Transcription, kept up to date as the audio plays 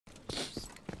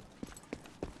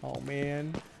Oh,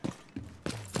 man.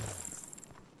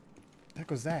 The heck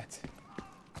was that?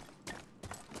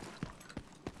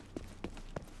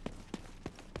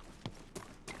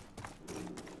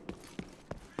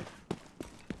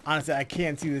 Honestly, I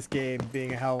can't see this game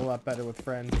being a hell of a lot better with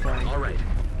friends playing. All right.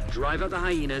 Drive out the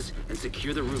hyenas and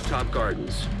secure the rooftop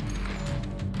gardens.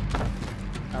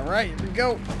 All right, here we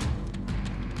go.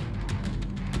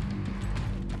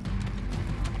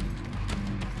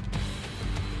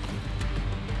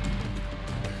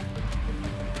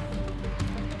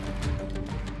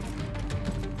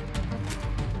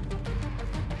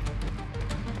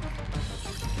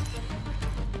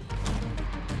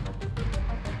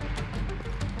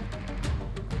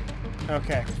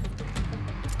 Okay.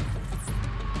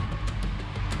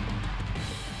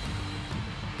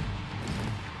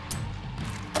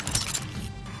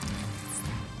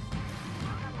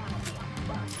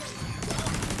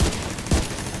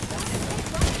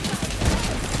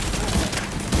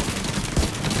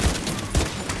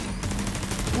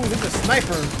 Ooh, this is a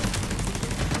sniper.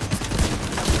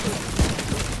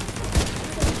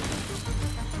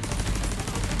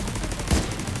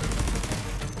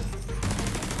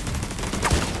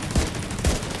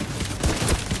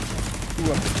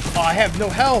 Oh, I have no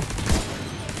health.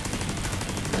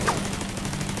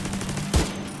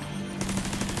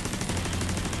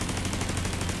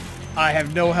 I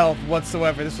have no health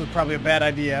whatsoever. This was probably a bad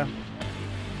idea.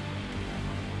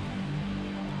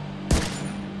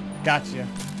 Gotcha.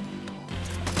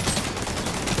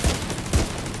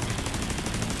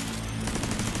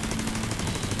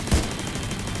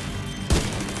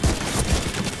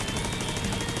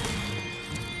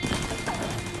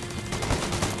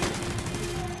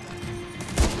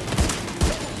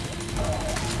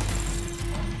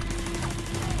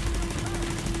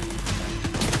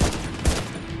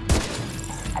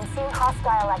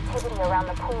 Hostile activity around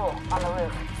the pool on the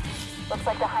roof. Looks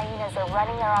like the hyenas are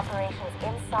running their operations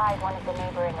inside one of the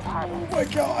neighboring apartments. Oh my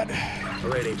god.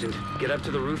 All right, Agent. Get up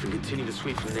to the roof and continue to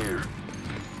sweep from there.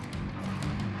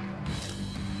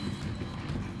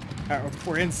 Alright,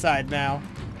 we're inside now.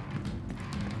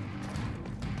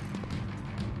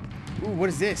 Ooh, what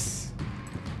is this?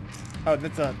 Oh,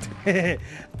 that's a...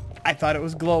 I thought it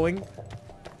was glowing.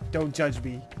 Don't judge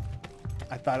me.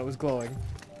 I thought it was glowing.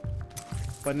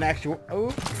 But in actual...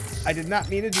 Oh, I did not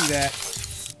mean to do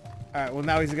that. Alright, well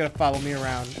now he's gonna follow me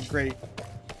around. Great.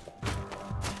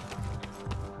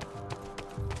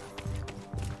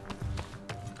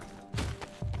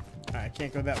 Alright, I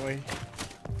can't go that way.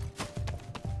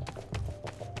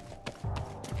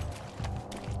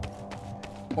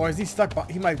 Or is he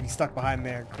stuck? He might be stuck behind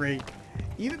there. Great.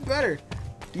 Even better.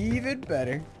 Even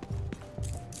better.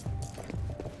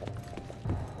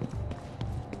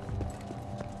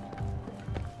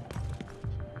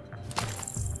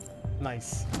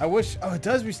 Nice. I wish. Oh, it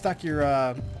does restock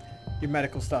your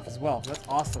medical stuff as well. That's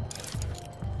awesome.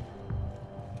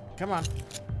 Come on.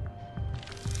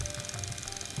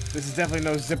 This is definitely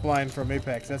no zip line from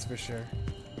Apex. That's for sure.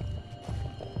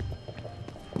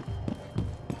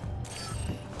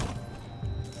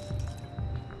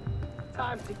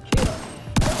 Time to kill.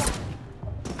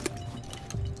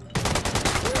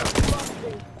 You're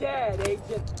fucking dead,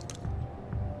 Agent.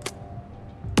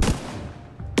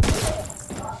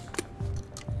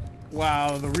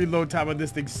 Wow, the reload time on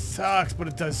this thing sucks, but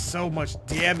it does so much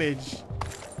damage.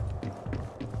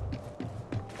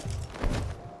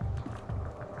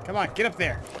 Come on, get up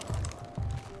there.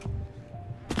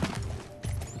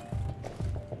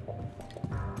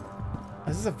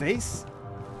 Is this a vase?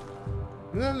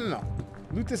 No, no, no.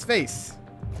 Loot this vase.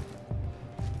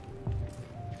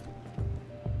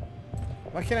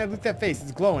 Why can't I loot that vase?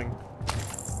 It's glowing.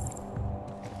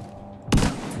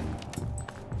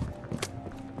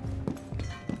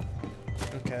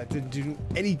 Okay, that didn't do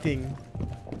anything.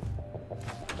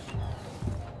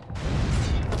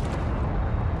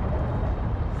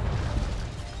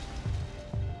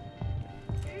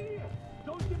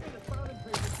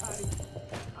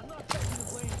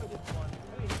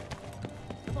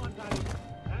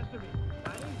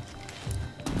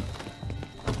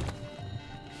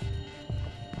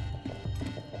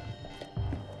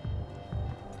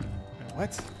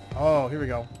 What? Oh, here we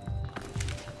go.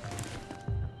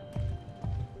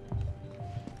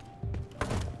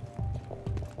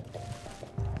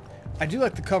 I do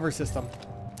like the cover system.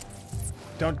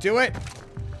 Don't do it.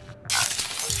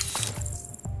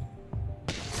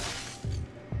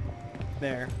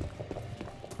 There.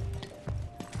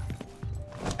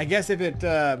 I guess if it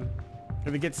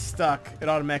gets stuck, it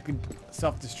automatically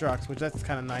self-destructs, which that's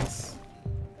kind of nice.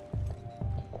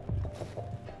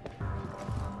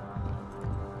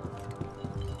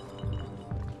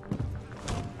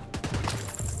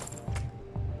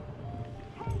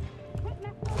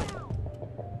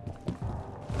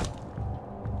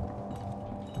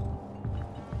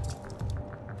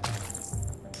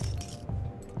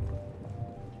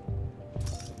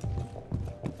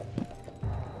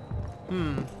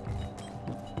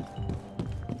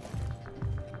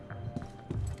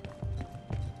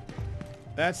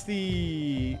 That's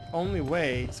the only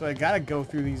way, so I gotta go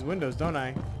through these windows, don't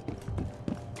I?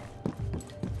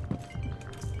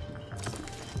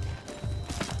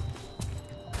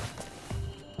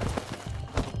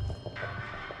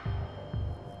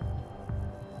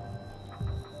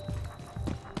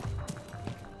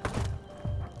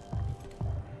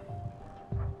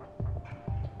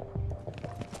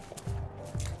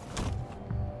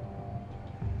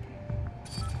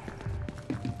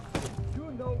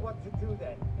 You know what to do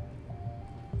then.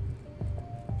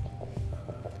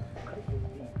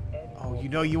 Oh, you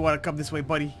know you want to come this way,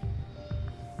 buddy.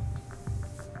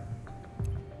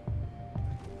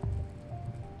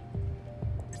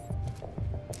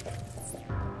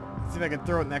 See if I can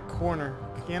throw it in that corner.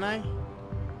 Can I?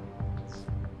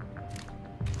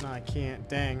 No, I can't.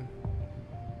 Dang.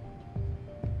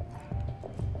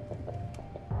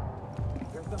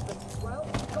 There's something. Well,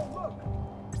 go look.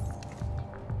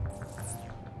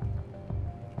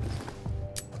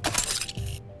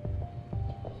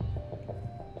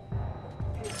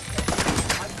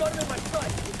 I've got him in my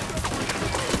sight.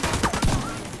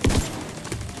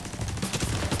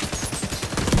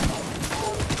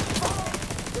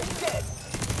 They're dead.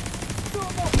 Throw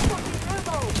more fucking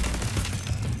ammo.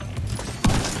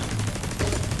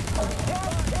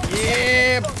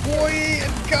 Yeah, boy,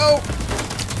 and go.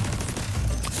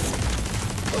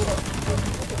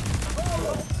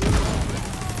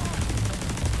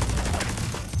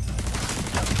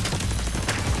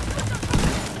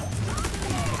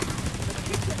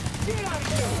 Get out of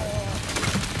here.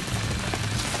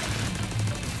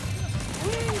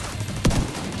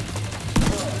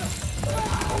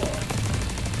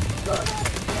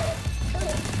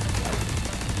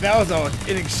 That was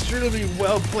an extremely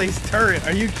well-placed turret.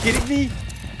 Are you kidding me?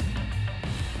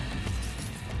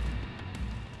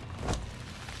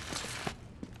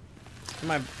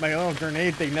 My little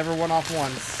grenade thing never went off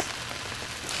once.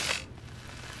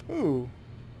 Ooh.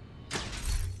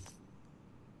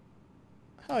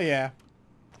 Hell yeah.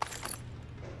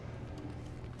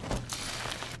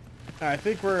 Alright, I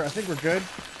think we're good.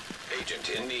 Agent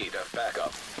in need of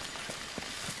backup.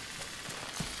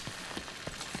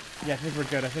 Yeah, I think we're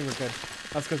good.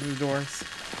 Let's go through the doors.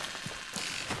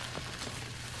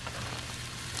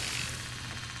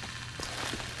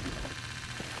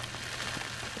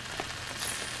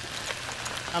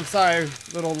 I'm sorry,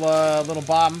 little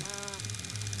bomb.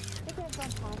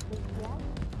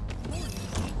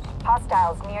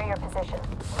 Hostiles near your position.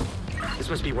 This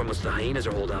must be where most of the hyenas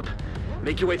are holed up.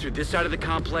 Make your way through this side of the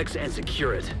complex and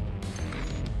secure it.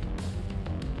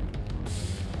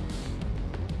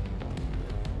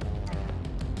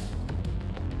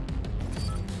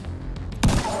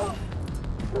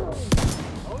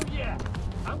 Oh yeah,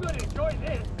 I'm gonna enjoy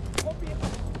this. Won't be.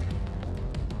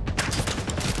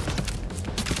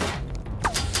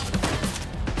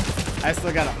 I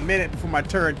still got a minute before my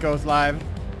turret goes live.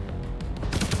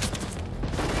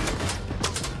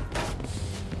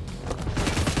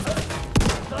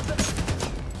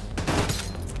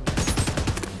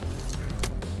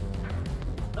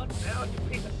 Not now, you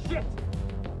piece of shit.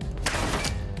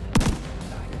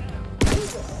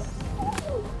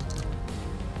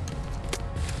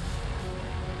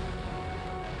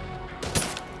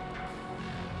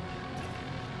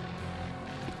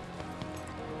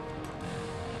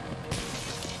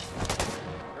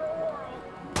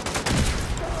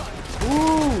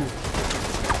 Ooh!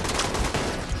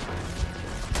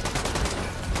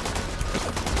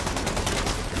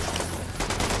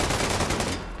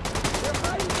 They're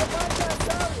hiding behind that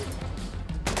valley.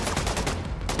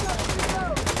 Bastard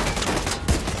down.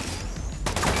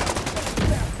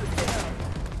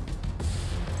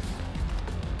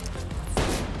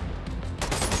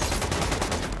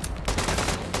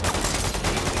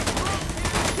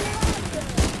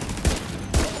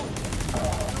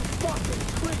 Fucking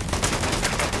creep.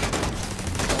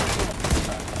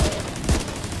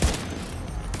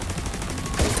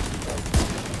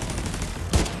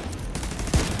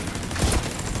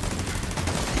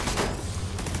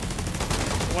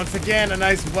 Once again, a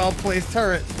nice, well-placed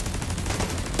turret.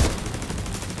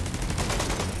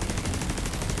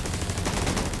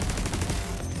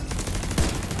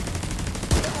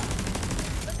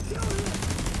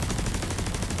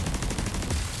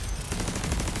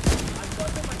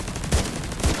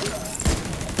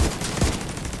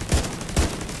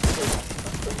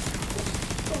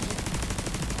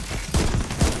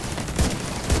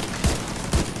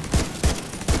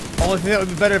 Only thing that would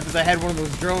be better if I had one of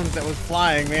those drones that was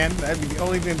flying, man. That'd be the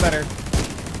only thing better.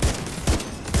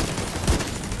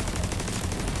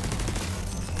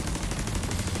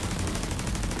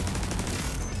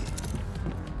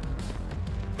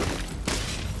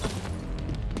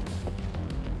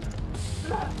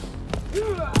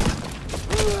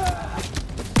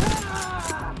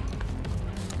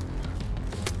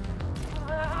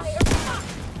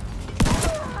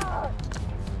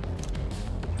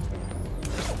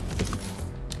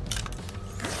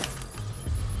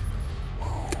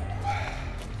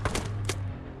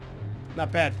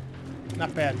 Not bad.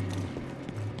 Not bad.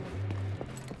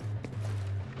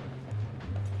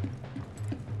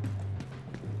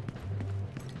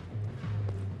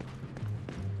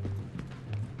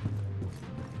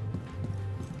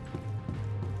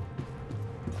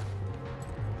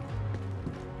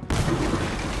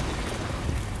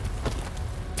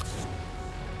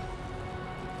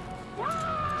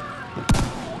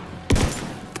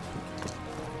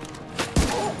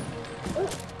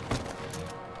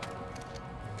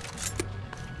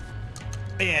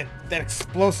 Man, that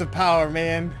explosive power,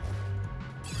 man.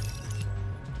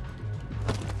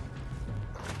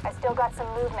 I still got some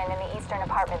movement in the eastern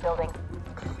apartment building.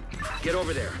 Get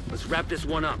over there. Let's wrap this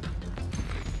one up.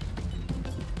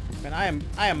 Man,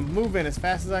 I am moving as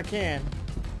fast as I can.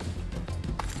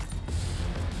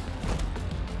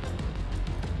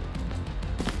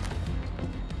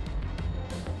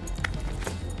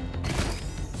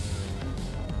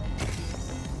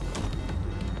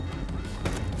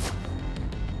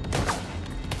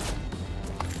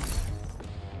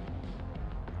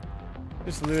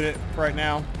 Just loot it for right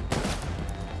now.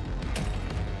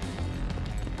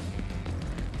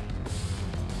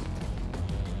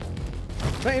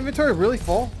 Is my inventory really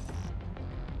full?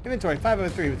 Inventory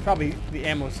 503, but probably the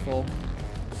ammo's full.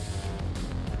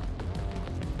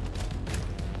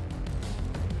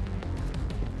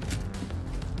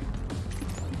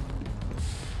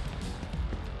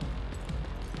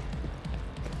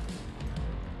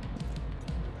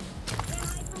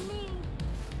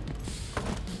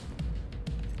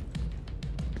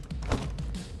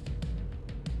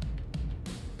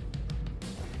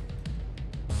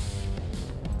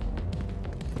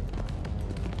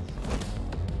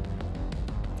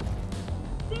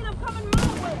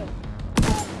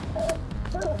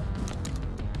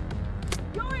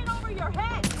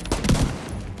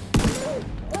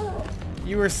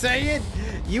 You were saying?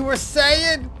 You were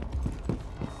saying?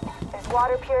 There's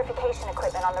water purification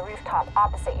equipment on the rooftop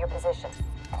opposite your position.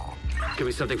 Give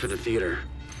me something for the theater.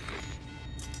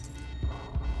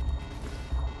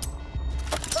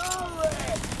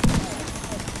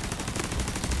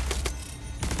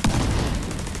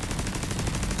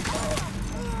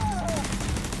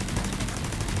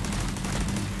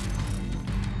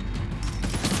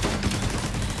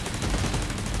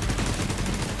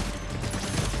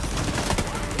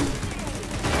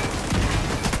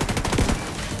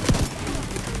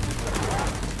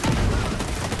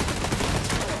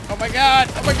 Oh my god!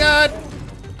 Oh my god!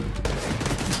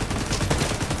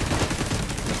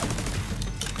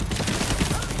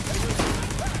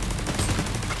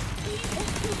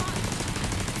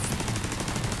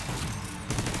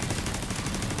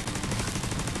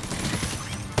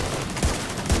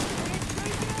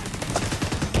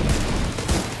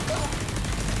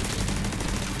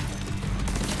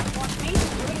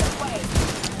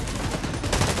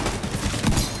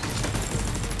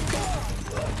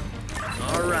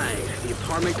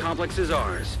 Apartment complex is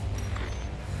ours.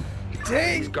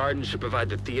 Dang! These gardens should provide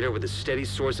the theater with a steady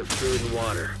source of food and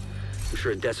water. I'm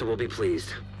sure Odessa will be pleased.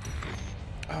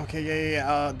 Okay,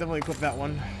 yeah. Definitely equip that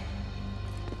one.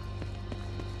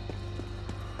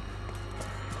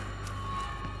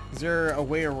 Is there a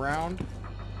way around?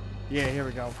 Yeah, here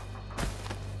we go.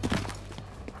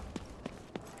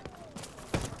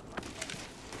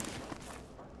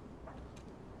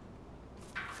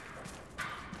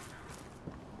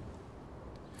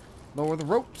 Lower the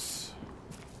ropes.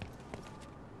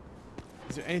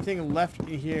 Is there anything left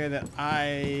in here that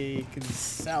I can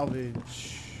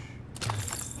salvage?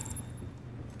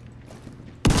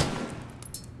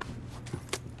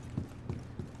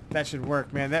 That should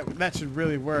work, man. That should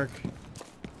really work.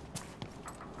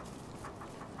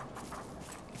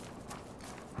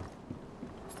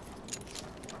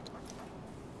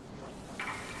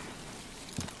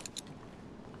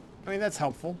 I mean, that's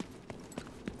helpful.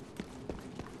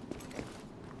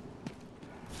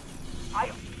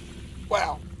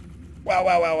 Wow.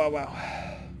 Wow.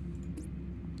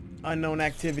 Unknown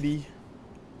activity.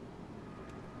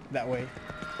 That way.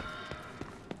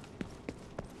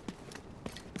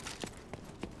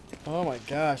 Oh my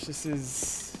gosh, this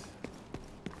is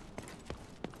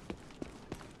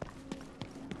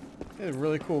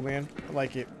really cool, man. I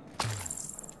like it.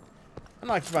 I'm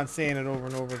not keep on saying it over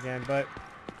and over again, but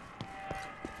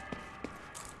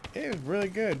it is really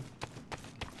good.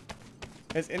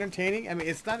 It's entertaining. I mean,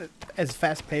 it's not as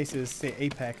fast paced as say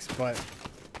Apex, but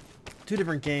two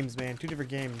different games, man. Two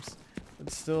different games.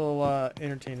 It's still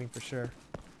entertaining for sure.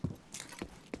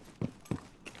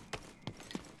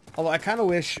 Although I kind of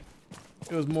wish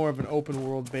it was more of an open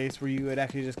world base where you would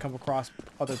actually just come across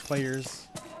other players.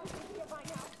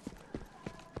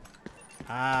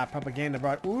 Ah, propaganda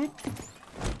brought. Oop.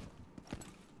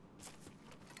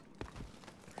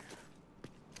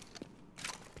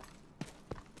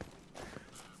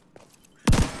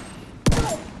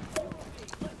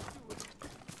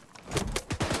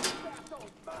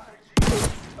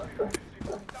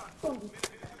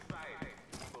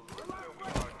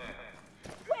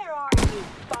 Where are you,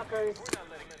 fuckers?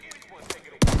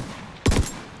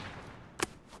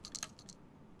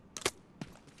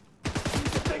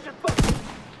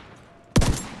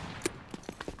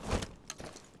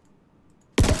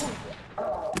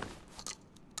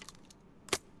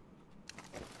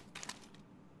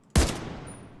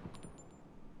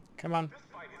 Come on.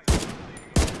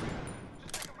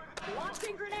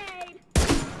 Launching grenade!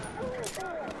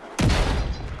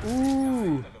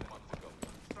 Ooh.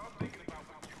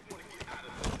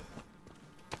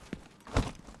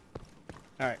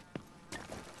 All right.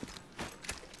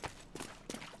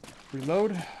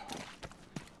 Reload.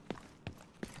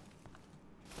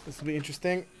 This will be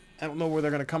interesting. I don't know where they're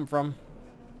gonna come from.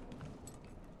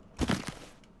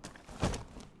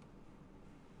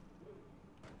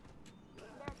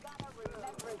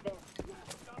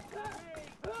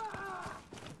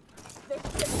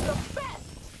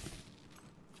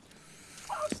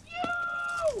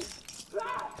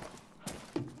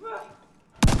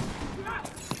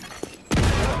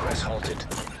 Progress halted.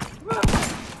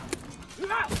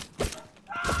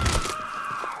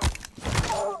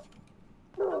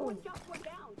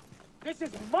 This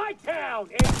is my town,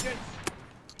 agents!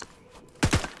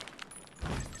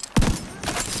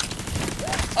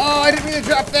 Oh, I didn't mean to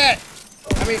drop that.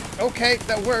 I mean, okay,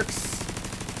 that works.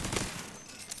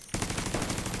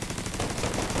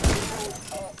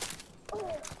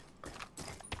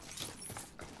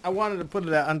 I wanted to put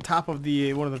it on top of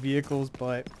the one of the vehicles,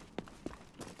 but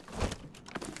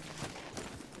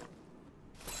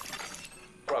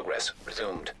Progress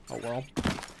resumed. oh well.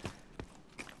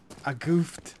 I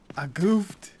goofed. I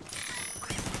goofed.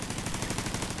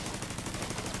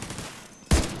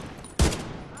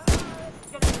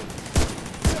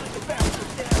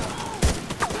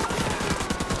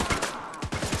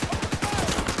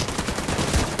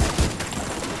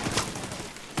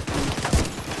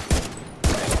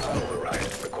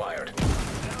 Override required.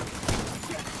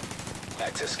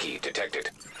 Access key detected.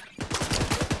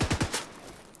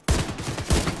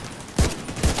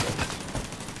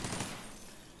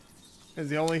 It's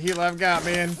the only heal I've got,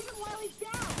 man.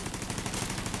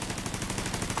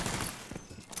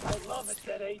 I love it,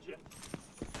 that agent.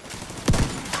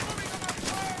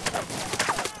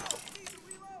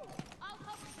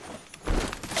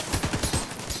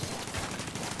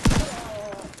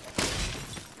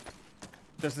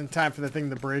 Just in time for the thing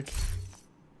to break.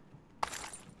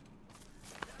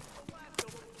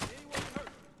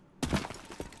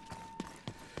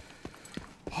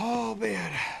 Oh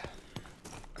man.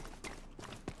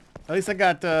 At least I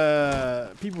got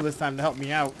people this time to help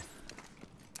me out.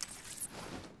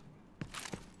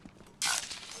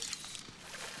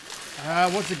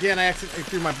 Once again, I accidentally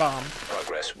threw my bomb.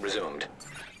 Progress resumed.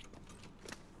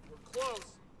 We're close.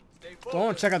 Stay So I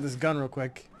want to check out this gun real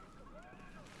quick.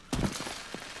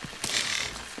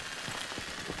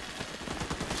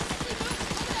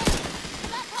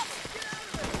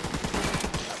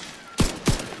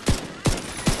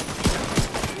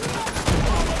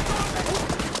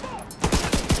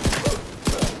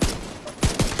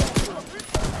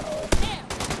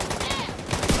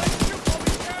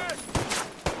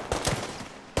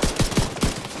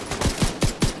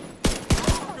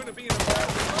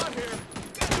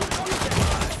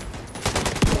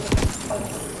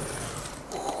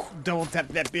 Double tap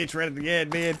that bitch right at the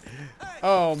end, man.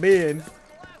 Oh man.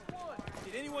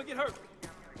 Did anyone get hurt?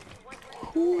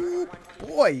 Ooh,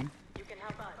 boy. You can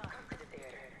help us come to the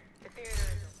theater. The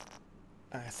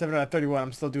theater is 7 out of 31.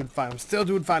 I'm still doing fine. I'm still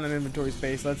doing fine on inventory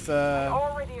space. Let's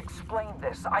Already explained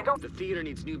this. I don't. The theater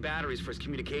needs new batteries for its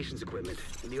communications equipment,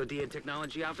 and the Odea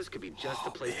technology office could be just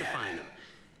the place to find them.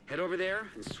 Head over there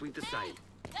and sweep the site.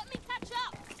 Let me catch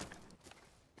up!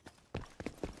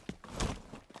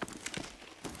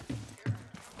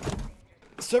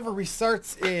 server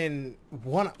restarts in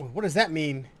one. What does that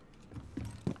mean?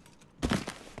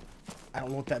 I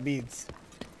don't know what that means.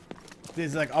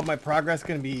 Is like all my progress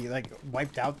gonna be like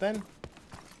wiped out then?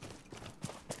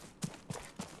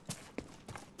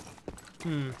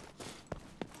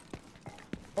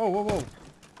 Oh, whoa, whoa.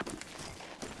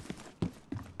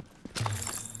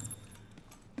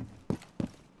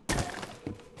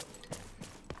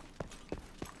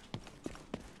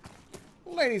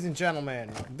 Ladies and gentlemen,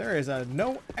 there is a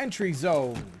no entry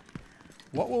zone.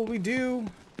 What will we do?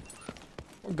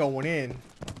 We're going in.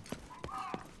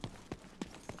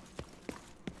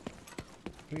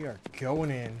 We are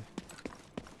going in.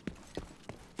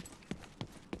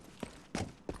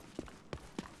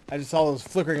 I just saw those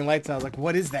flickering lights and I was like,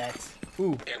 what is that?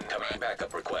 Ooh. Incoming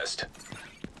backup request.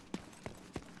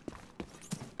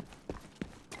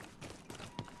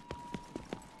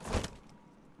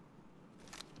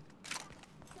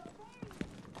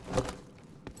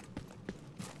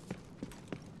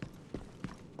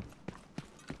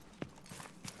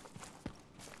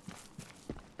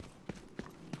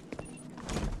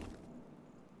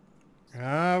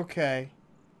 Okay.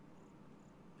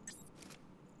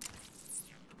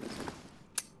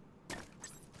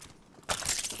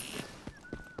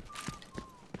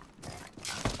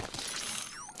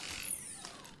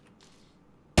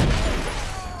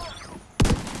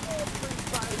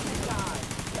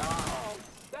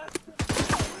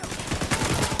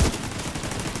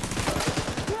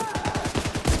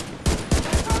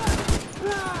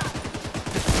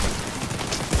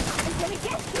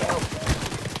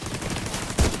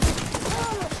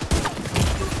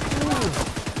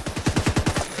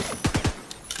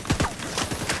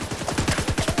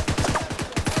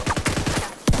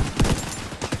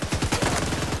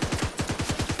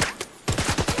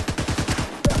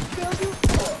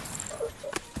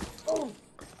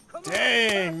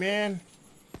 Dang, man.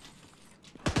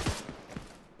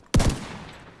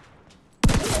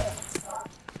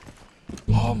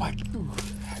 Oh my, ooh.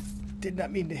 Did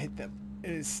not mean to hit them. It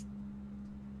is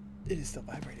still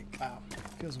vibrating. Wow.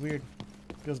 Feels weird.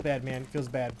 Feels bad, man. Feels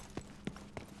bad.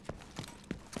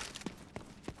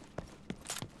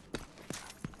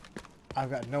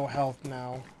 I've got no health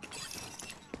now.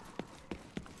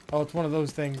 Oh, it's one of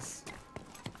those things.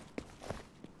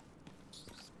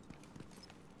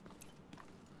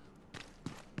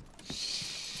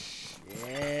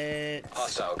 Shit.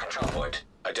 Hostile control point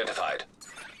identified.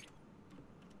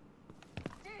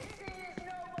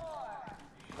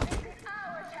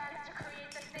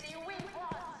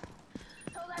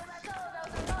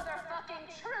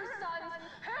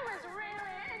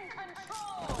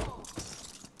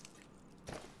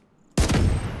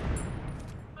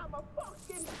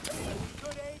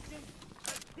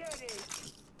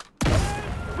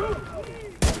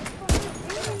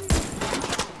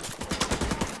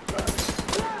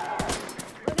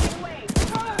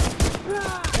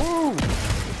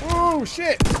 Oh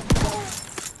shit!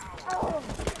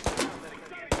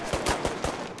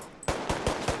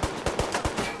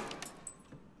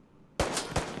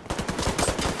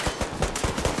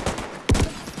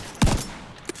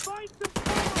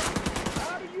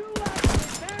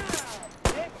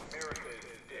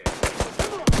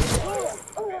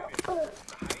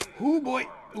 Oh boy!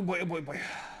 Oh boy! Oh boy! Boy!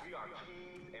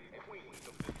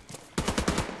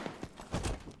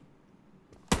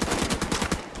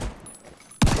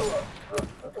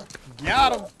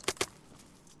 Got him!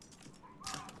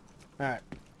 Alright.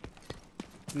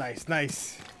 Nice,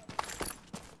 nice.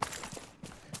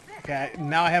 Okay,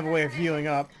 now I have a way of healing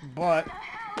up, but...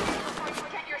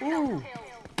 Ooh!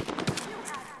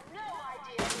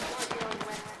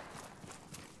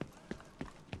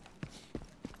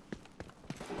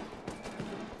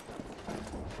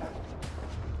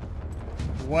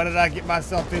 What did I get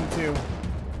myself into?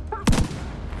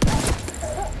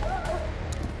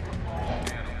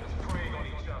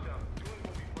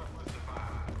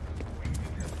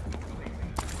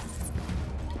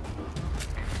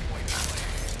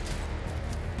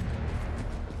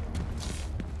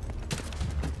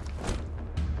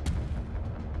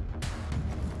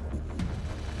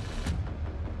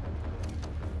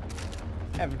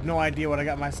 I have no idea what I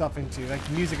got myself into. Like,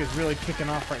 the music is really kicking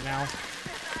off right now.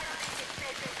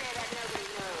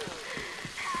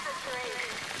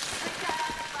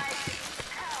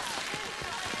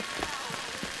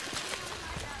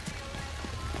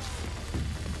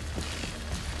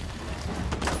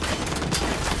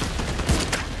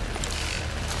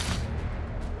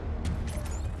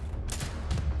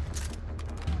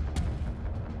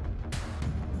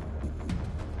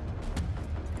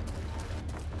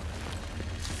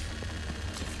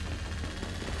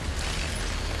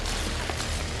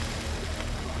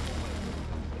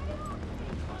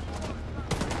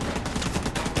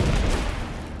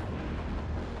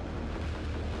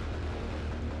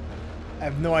 I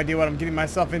have no idea what I'm getting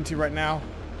myself into right now.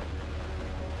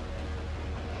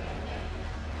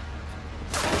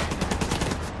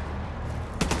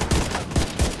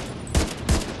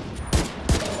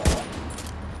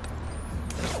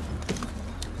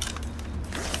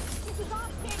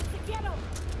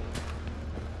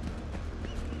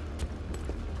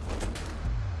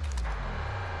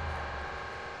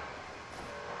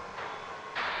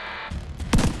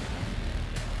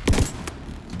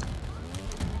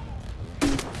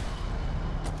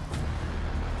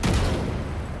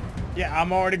 Yeah,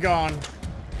 I'm already gone.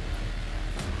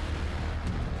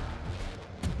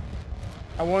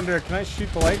 I wonder, can I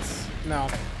shoot the lights? No.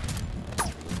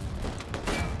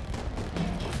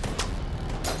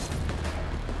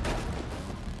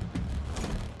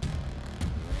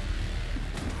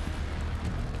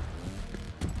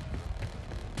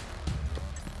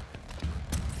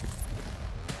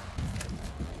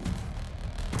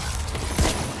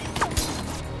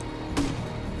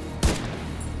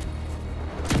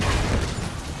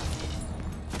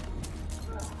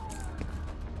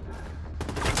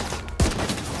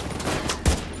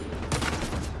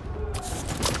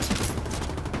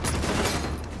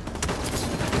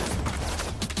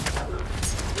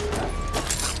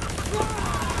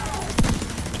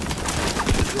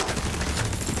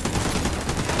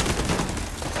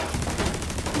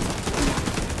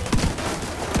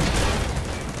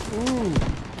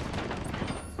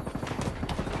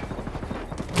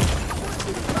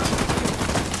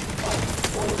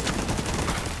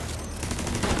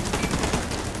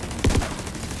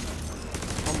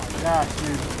 Gosh,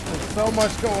 dude, there's so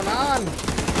much going on.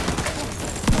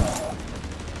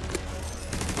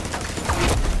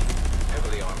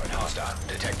 Heavily armored hostile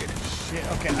detected. Shit.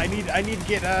 Okay, I need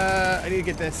to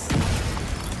get this.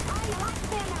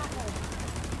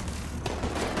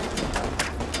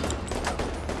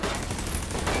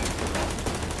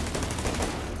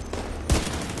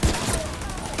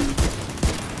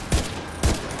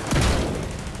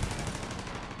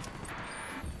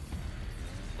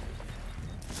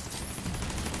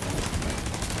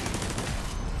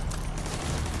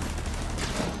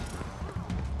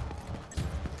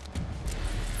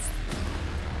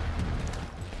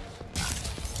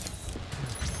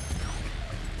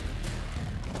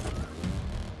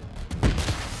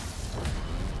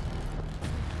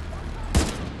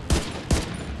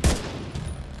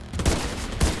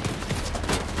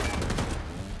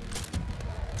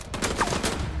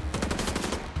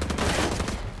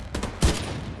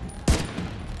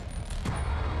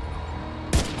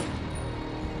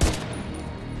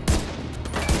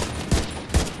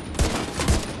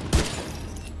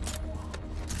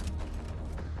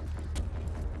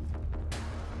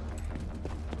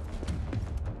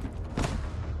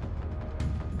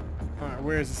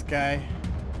 Where is this guy?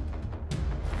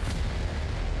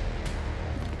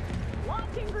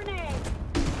 Launching grenade.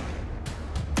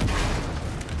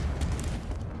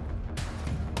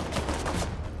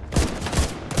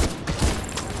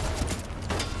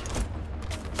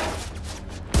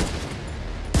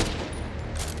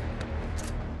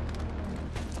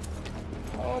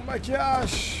 Oh my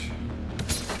gosh.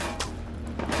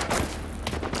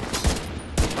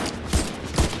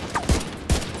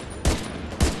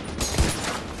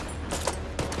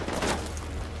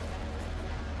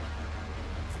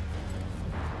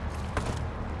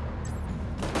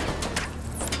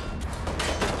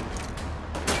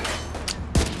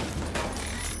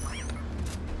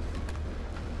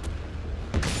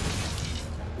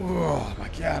 Oh my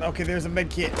god. Okay, there's a med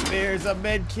kit. There's a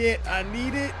med kit. I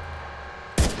need it.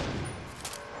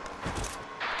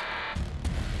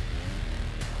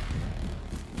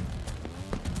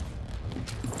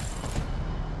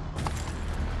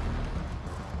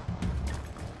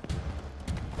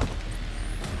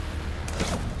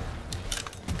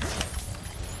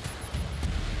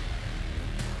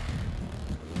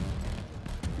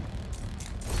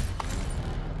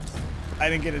 I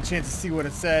didn't get a chance to see what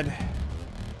it said.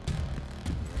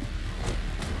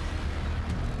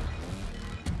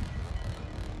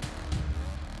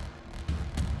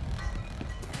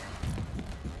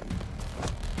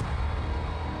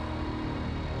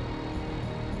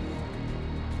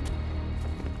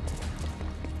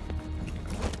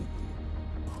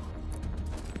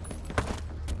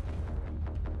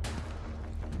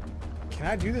 Can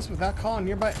I do this without calling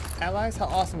nearby allies? How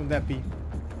awesome would that be?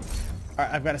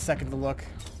 Alright, I've got a second to look.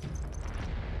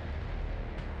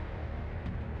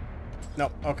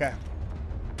 Nope, okay.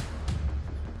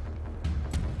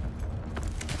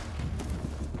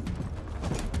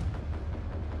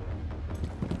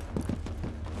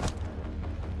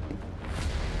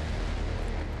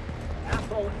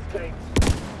 Asshole escaped.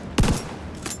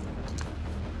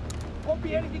 Won't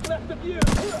be anything left of you.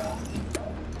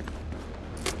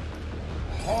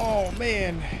 Oh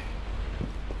man.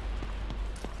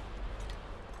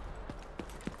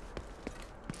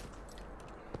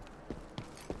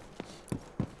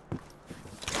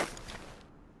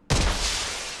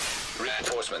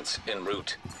 Reinforcements en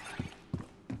route.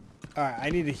 Alright, I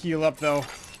need to heal up though.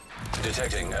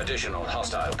 Detecting additional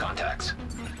hostile contacts.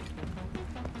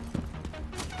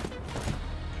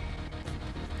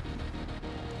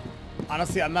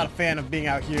 Honestly, I'm not a fan of being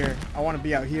out here. I want to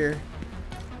be out here.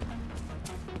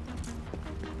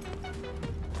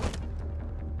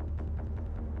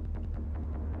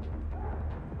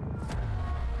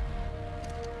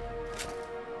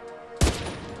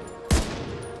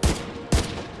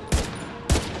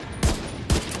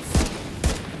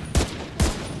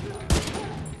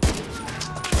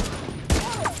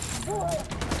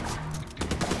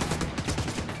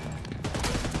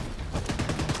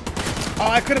 Oh,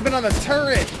 I could have been on the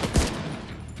turret.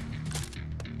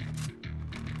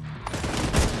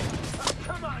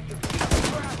 Come on, you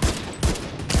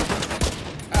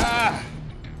Ah.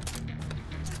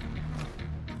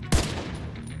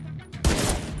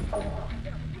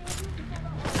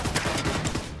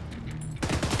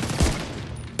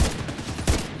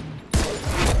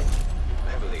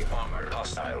 Heavily armored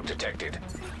hostile detected.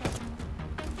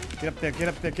 Get up there, get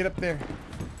up there, get up there.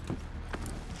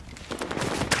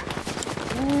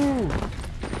 Ooh.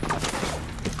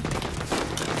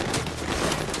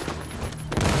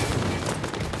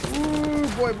 Ooh,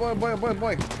 boy, boy, boy, boy,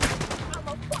 boy.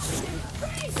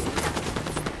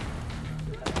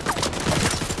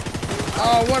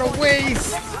 Oh, what a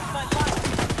waste!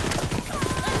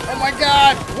 Oh my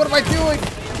god, what am I doing?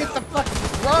 Get the fuck,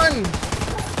 run!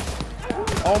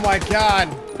 Oh my god.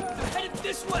 headed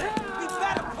this way. We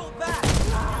gotta pull back.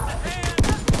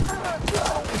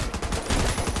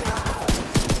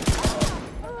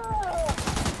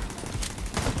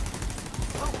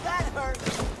 Oh, that hurt.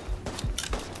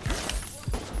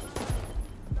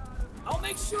 I'll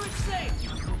make sure it's safe.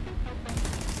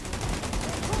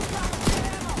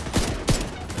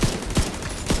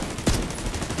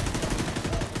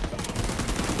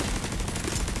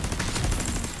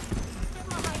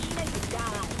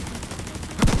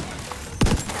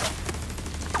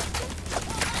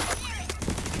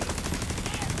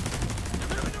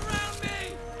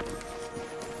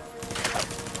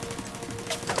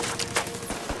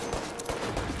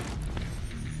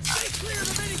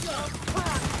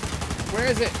 Where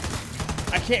is it?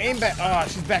 I can't aim back. Oh,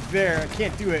 she's back there. I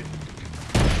can't do it.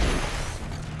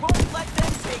 Won't let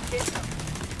them take it.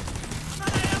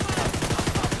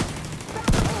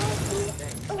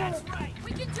 That's right.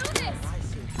 We can do this!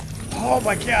 Oh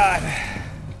my god.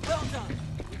 Well done.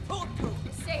 We pulled through.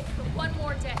 Safe for one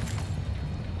more day.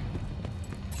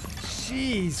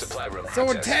 Jeez. Supply room So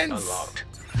access intense. unlocked.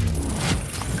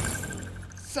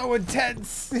 So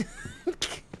intense.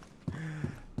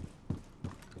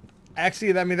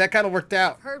 Actually, I mean, that kind of worked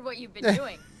out. Heard what you've been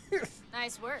doing.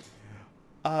 Nice work.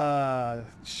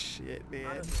 Shit,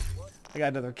 man. I got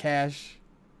another cache.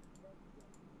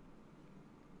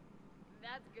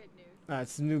 That's good news. Alright,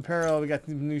 some new apparel. We got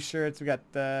some new shirts. We got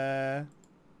the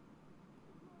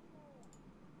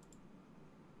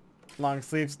long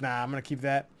sleeves. Nah, I'm gonna keep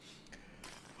that.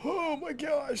 Oh my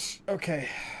gosh. Okay.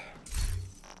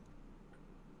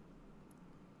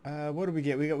 What do we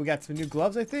get? We got some new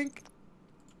gloves, I think.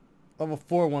 Level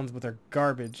 4 ones, but they're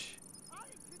garbage.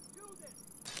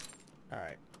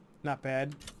 Alright. Not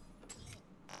bad.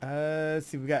 Let's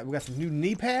see, we got some new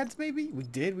knee pads, maybe? We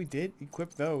did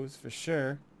equip those for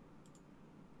sure.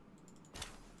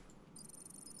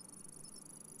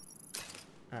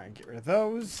 Alright, get rid of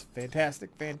those.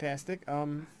 Fantastic, fantastic.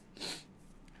 I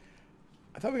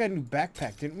thought we got a new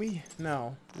backpack, didn't we?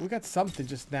 No. We got something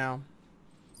just now.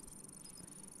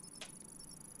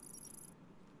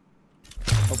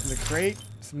 Open the crate.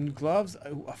 Some new gloves.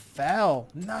 Ooh, a foul.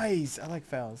 Nice. I like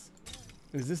fouls.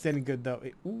 Is this any good though?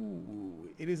 Ooh,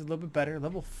 it is a little bit better.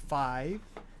 Level 5.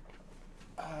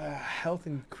 Health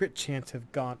and crit chance have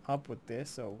gone up with this,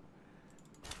 so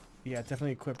yeah,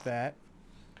 definitely equip that.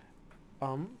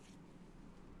 Let's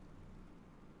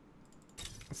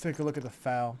take a look at the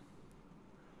foul.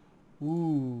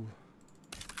 Ooh.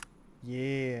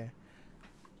 Yeah.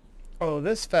 Oh,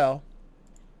 this foul.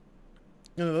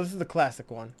 No, this is the classic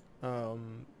one.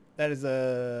 That is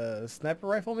a sniper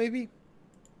rifle, maybe?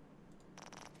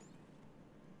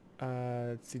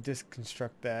 Let's see,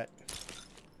 disconstruct that.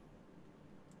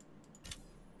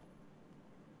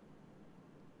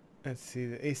 Let's see,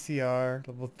 the ACR,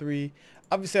 level 3.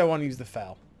 Obviously, I want to use the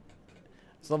FAL.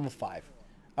 It's level 5.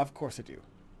 Of course I do.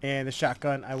 And the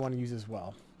shotgun, I want to use as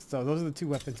well. So those are the two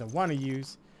weapons I want to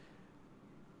use.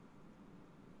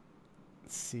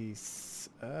 Let's see.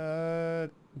 The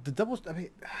double... I mean,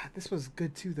 this was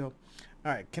good too, though.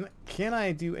 Alright, can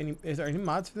I do any... Is there any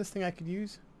mods for this thing I could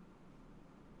use?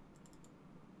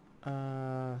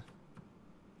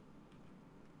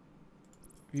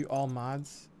 View all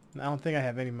mods. I don't think I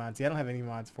have any mods. Yeah, I don't have any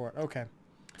mods for it. Okay.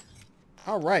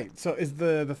 All right. So is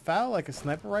the FAL like a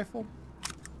sniper rifle?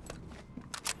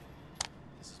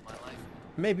 This is my life.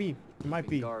 Maybe. It might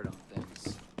be. Guard on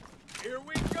things. Here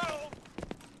we go.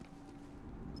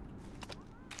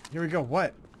 Here we go.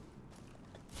 What?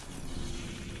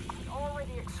 I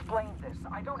already explained this.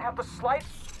 I don't have the slight.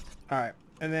 All right.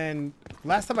 And then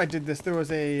last time I did this, there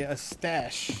was a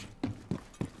stash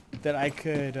that I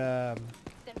could. Then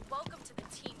welcome to the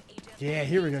team, Agent. Yeah.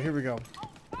 Here we go. Here we go.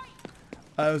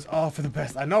 It was all for the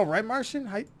best. I know, right, Martian?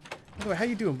 By the way, how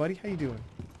you doing, buddy? How you doing?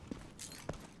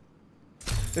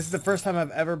 This is the first time I've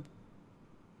ever.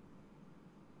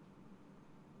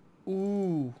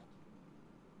 Ooh.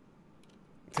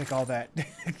 Take all that.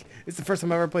 It's the first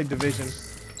time I ever played Division.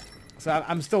 So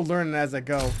I'm still learning as I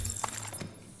go.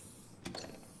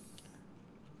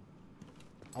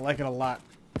 I like it a lot.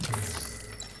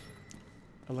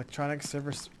 Electronic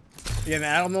server. Yeah,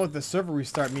 man, I don't know what the server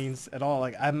restart means at all.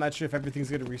 Like, I'm not sure if everything's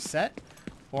gonna reset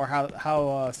or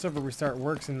how server restart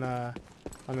works in on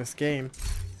this game.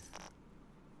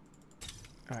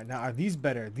 All right, now are these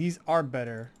better? These are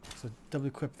better. So double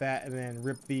equip that and then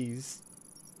rip these.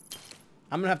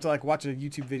 I'm gonna have to like watch a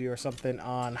YouTube video or something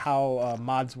on how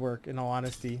mods work. In all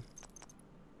honesty.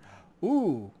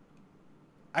 Ooh,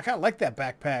 I kind of like that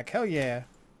backpack. Hell yeah.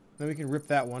 Then we can rip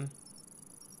that one.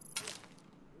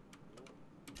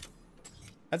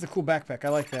 That's a cool backpack. I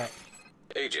like that.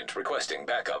 Agent requesting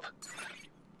backup.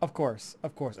 Of course,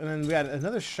 of course. And then we had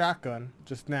another shotgun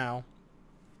just now.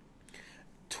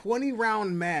 20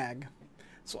 round mag.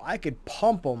 So I could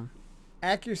pump them.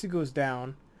 Accuracy goes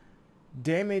down.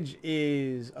 Damage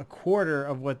is a quarter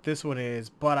of what this one is,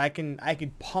 but I can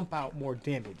pump out more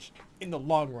damage in the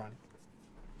long run.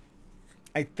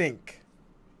 I think.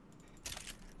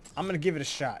 I'm going to give it a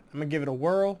shot. I'm going to give it a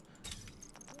whirl.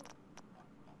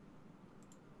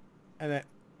 And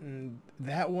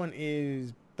that one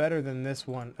is better than this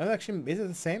one. Oh, actually, is it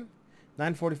the same?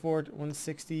 944,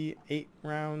 160, 8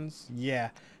 rounds.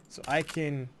 Yeah. So I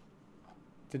can...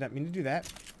 Did not mean to do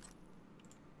that.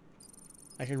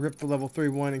 I can rip the level 3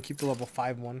 one and keep the level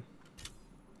 5 one.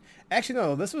 Actually,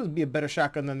 no. This would be a better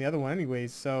shotgun than the other one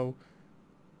anyways, so...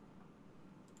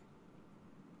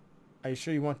 Are you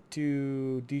sure you want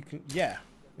to... Yeah.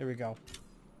 There we go.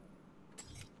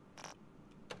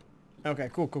 Okay,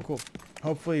 cool.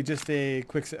 Hopefully just a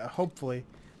quick... Hopefully.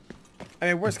 I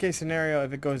mean, worst case scenario,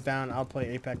 if it goes down, I'll play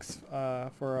Apex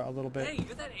for a little bit. Hey,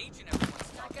 you're that agent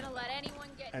everyone's Not gonna let anyone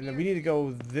get And near then we need to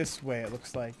go this way, it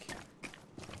looks like.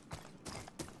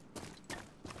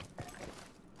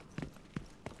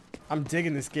 I'm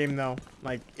digging this game, though.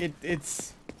 Like,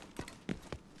 it's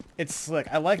slick.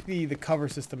 I like the cover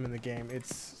system in the game.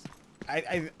 It's...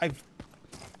 I've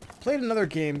played another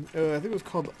game. I think it was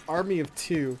called Army of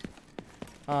Two.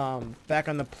 Back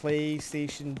on the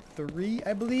PlayStation 3,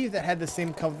 I believe, that had the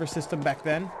same cover system back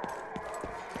then.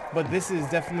 But this is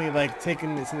definitely like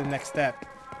taking it to the next step.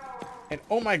 And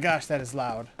oh my gosh, that is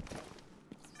loud.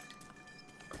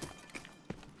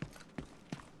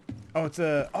 Oh, it's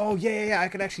a... Oh, yeah. I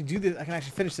can actually do this. I can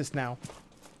actually finish this now.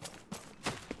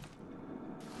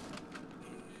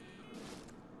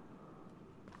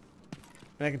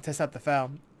 And I can test out the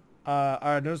FAL.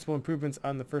 Are noticeable improvements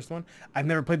on the first one? I've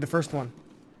never played the first one.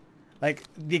 Like,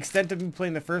 the extent of me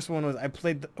playing the first one was I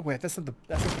played the... Oh, wait, that's not the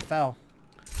FAL.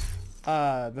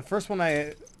 The first one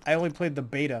I only played the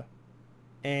beta.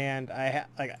 And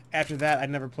like after that I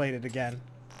never played it again.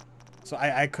 So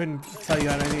I couldn't tell you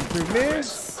on any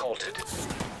improvements. Halted.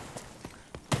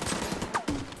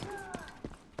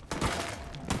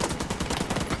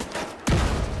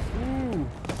 Ooh.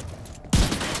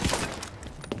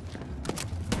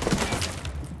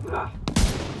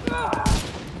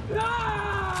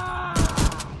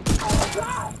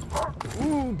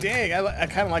 Ooh, dang, I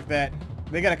kind of like that.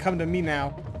 They gotta come to me now.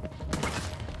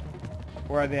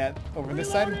 Where are they at? Over this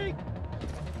side?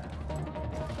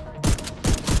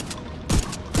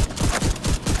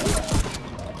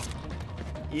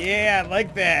 Yeah, I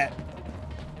like that.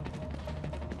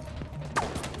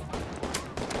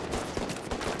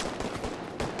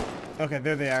 Okay,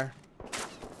 there they are.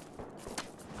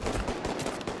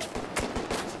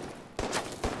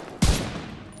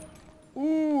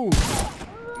 Ooh,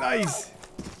 nice.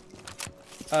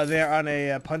 They are on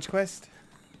a punch quest.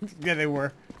 Yeah, they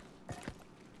were.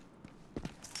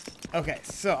 Okay,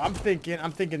 so I'm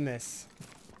thinking this.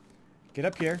 Get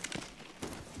up here.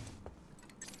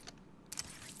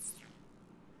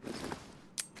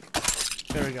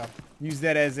 There we go. Use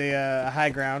that as a high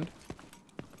ground.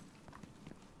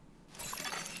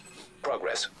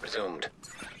 Progress resumed.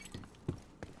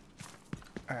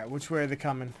 All right, which way are they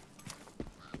coming?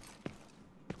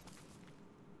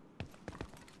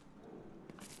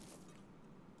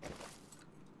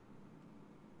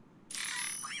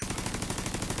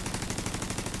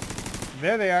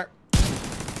 There they are.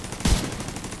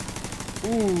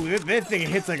 Ooh, that thing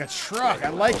hits like a truck. I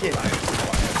like it.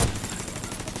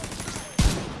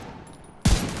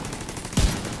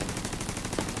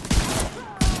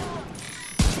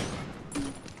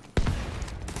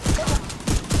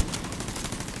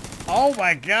 Oh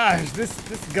my gosh, this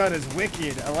gun is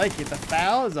wicked. I like it. The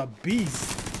FAL is a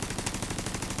beast.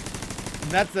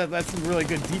 And that's some really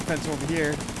good defense over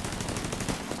here.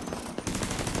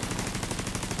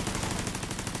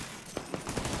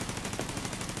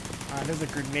 There's a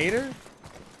grenader.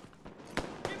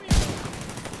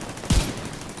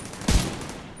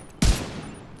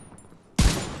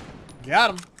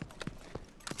 Got him.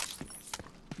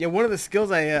 Yeah, one of the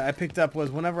skills I picked up was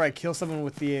whenever I kill someone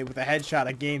with a headshot,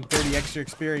 I gain 30 extra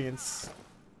experience.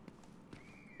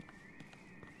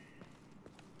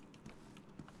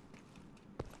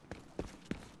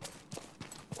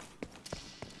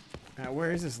 Now,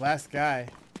 where is this last guy?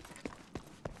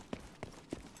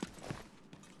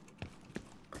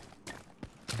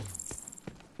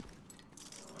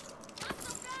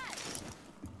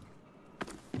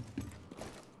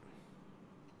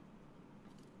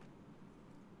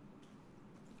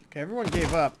 Okay, everyone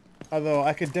gave up. Although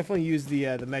I could definitely use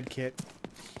the med kit.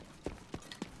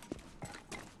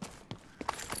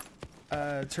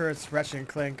 Turrets, Ratchet and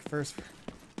Clank first.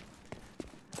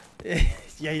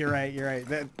 Yeah, you're right. You're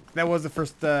right. That was the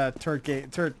first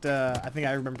turret. I think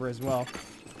I remember as well.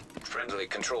 Friendly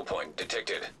control point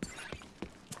detected.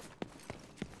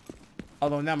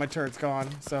 Although now my turret's gone.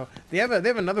 So they have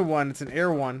another one. It's an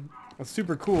air one. It's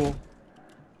super cool.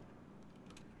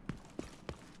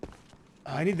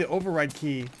 I need the override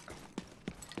key.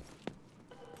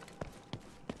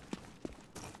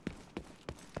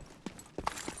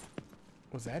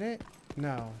 Was that it?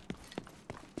 No.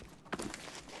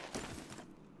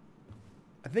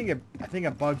 I think I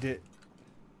bugged it.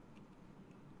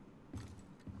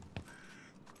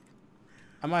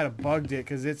 I might have bugged it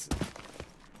because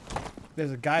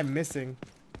there's a guy missing.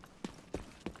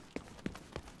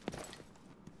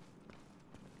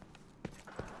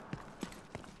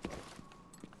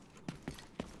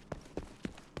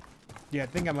 Yeah, I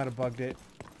think I might have bugged it.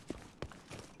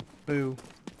 Boo.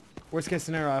 Worst case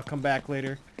scenario, I'll come back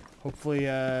later. Hopefully,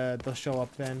 they'll show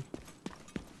up then.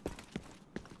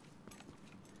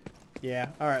 Yeah.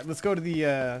 All right. Let's go to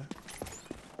the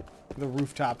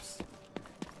rooftops.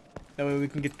 That way we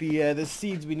can get the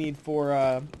seeds we need for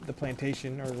the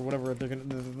plantation or whatever they're gonna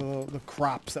the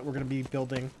crops that we're gonna be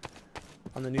building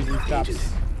on the new rooftops.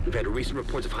 Agent, we've had recent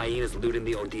reports of hyenas looting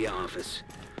the Odea office.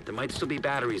 There might still be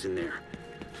batteries in there.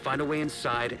 Find a way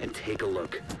inside and take a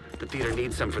look. The theater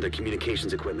needs some for their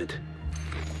communications equipment.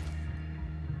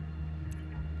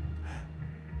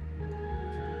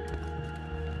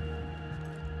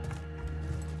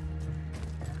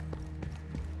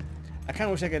 I kind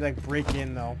of wish I could like break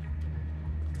in though.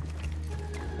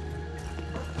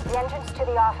 The entrance to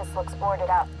the office looks boarded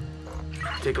up.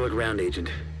 Take a look around,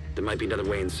 Agent. There might be another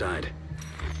way inside.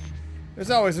 There's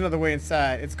always another way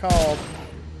inside. It's called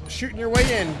shooting your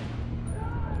way in.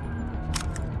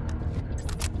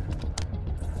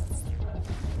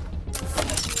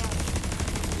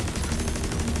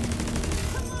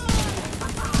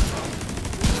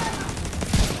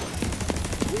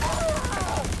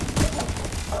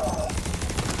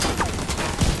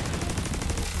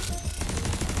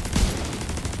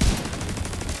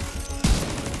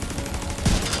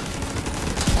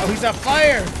 Oh, he's on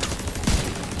fire!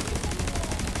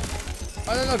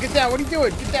 Oh, no, get down. What are you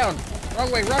doing? Get down.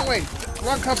 Wrong way, wrong way.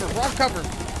 Wrong cover, wrong cover.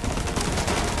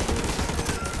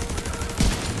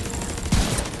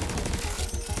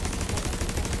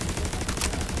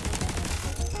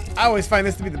 I always find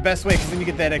this to be the best way because then you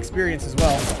get that experience as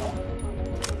well.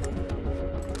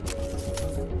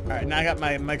 Alright, now I got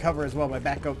my cover as well, my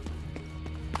backup.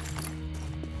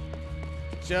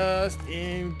 Just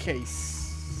in case.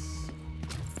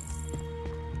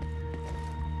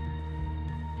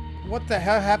 What the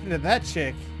hell happened to that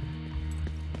chick?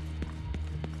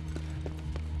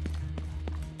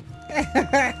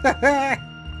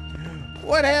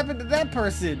 What happened to that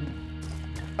person?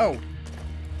 Oh.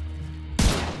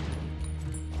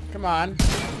 Come on.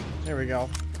 There we go.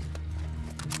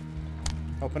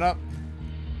 Open up.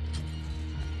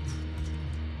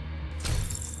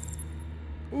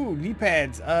 Ooh, knee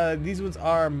pads. These ones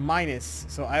are minus,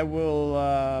 so I will,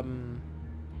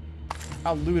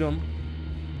 I'll loot them.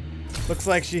 Looks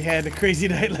like she had a crazy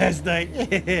night last night.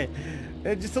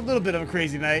 Just a little bit of a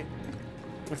crazy night.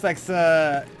 Looks like if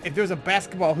there was a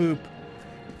basketball hoop,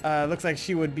 looks like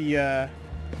she would be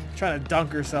trying to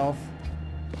dunk herself.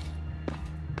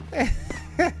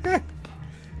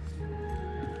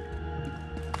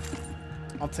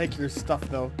 I'll take your stuff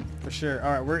though, for sure.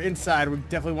 All right, we're inside. We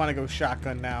definitely want to go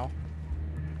shotgun now.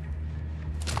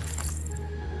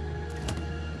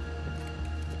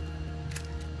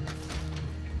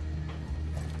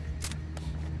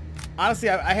 Honestly,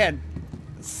 I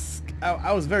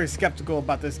was very skeptical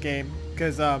about this game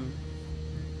because the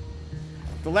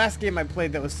last game I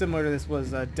played that was similar to this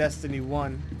was Destiny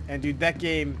 1, and dude, that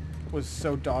game was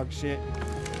so dog shit.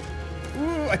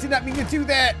 Ooh, I did not mean to do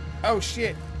that. Oh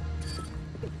shit.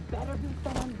 Better be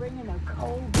someone bringing a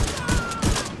cold.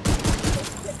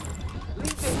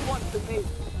 Leave this one to me.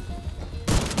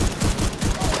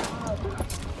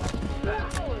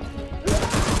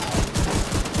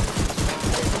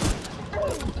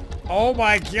 Oh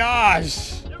my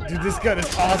gosh! Dude, this gun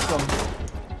is awesome.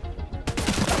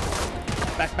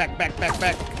 Back, back, back, back,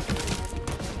 back.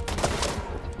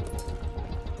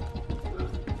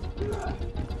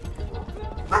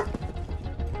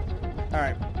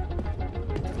 Alright.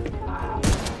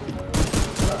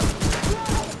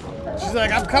 She's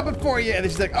like, I'm coming for you. And then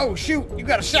she's like, oh shoot, you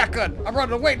got a shotgun. I'm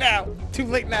running away now. Too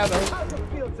late now though.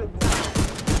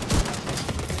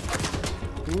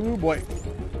 Ooh boy.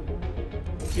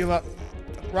 Heal up.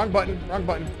 Wrong button. Wrong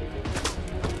button.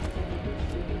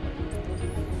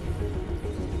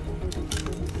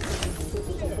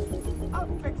 I'll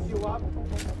fix you up.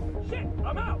 Shit,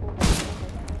 I'm out.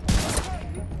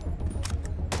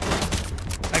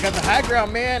 I got the high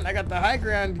ground, man. I got the high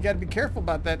ground. You gotta be careful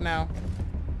about that now.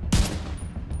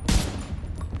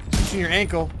 Shoot you in your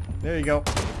ankle. There you go.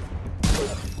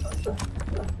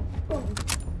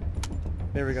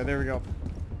 There we go. There we go.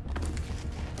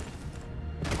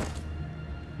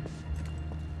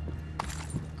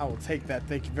 I will take that.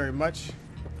 Thank you very much.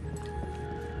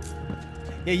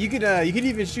 Yeah, you could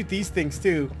even shoot these things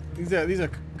too. These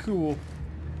are cool.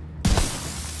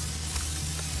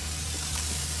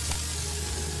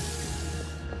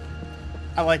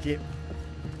 I like it.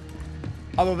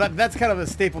 Although that's kind of a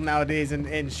staple nowadays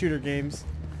in shooter games.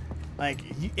 Like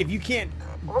if you can't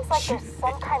Looks like shoot, there's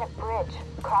some kind of bridge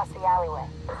across the alleyway.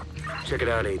 Check it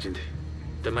out, Agent.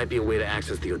 There might be a way to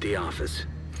access the Odea office.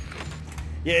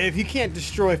 yeah, if you can't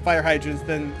destroy fire hydrants,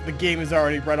 then the game is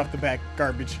already right off the bat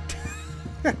garbage.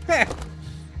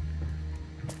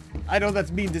 I know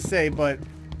that's mean to say, but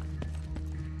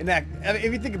I mean,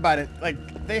 if you think about it, like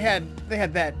they had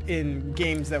that in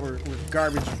games that were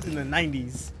garbage in the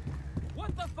 90s.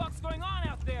 What the fuck's going on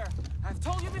out there? I've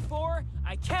told you before,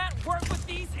 I can't work with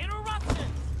these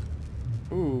interruptions.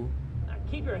 Ooh, Now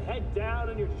keep your head down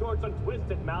and your shorts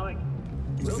untwisted, Malik.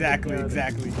 exactly,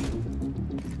 exactly.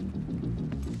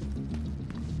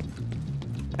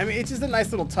 I mean, it's just a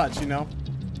nice little touch, you know.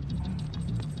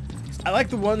 I like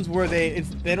the ones where they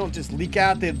don't just leak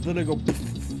out; they literally go,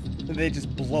 and they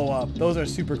just blow up. Those are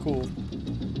super cool.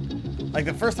 Like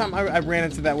the first time I ran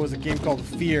into that was a game called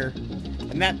Fear,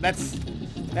 and that's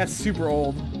super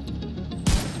old.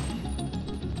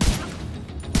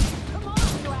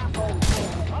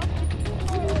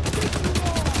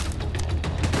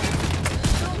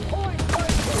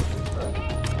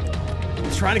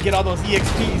 Trying to get all those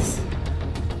EXPs.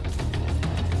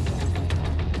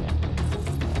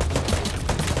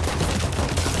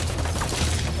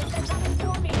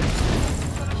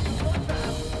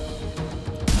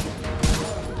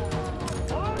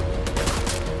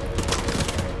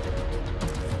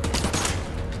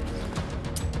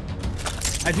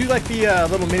 I do like the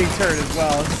little mini turret as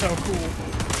well. It's so cool.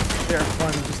 They're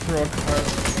fun to just throw a car.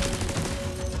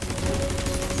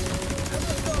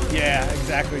 Yeah,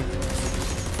 exactly.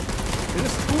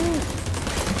 Ooh.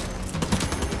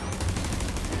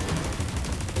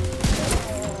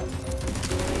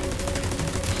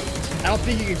 I don't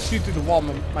think you can shoot through the wall,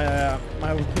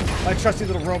 my trusty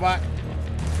little robot.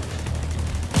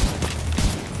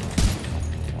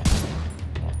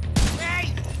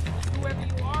 Hey! Whoever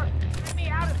you are, get me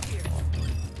out of here.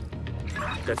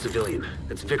 That civilian.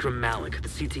 That's Vikram Malik, the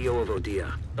CTO of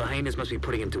Odea. The hyenas must be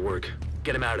putting him to work.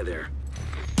 Get him out of there.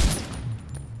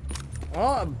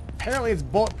 Well, apparently it's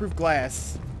bulletproof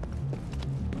glass.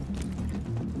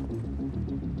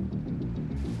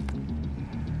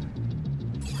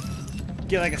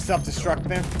 Get like a self-destruct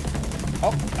there.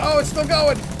 Oh, it's still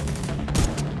going.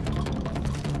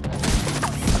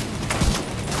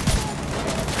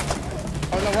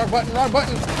 Oh no, wrong button,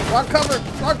 wrong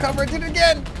cover, I did it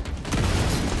again.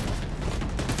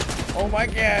 Oh my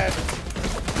god.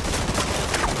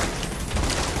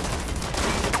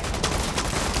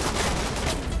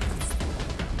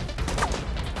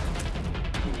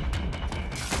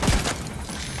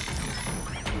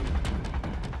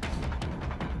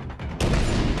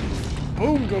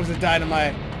 Boom goes the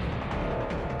dynamite.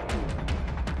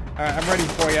 Alright, I'm ready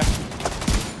for you.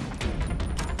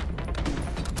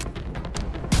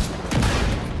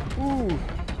 Ooh.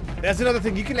 That's another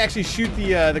thing. You can actually shoot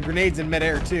the grenades in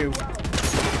midair too.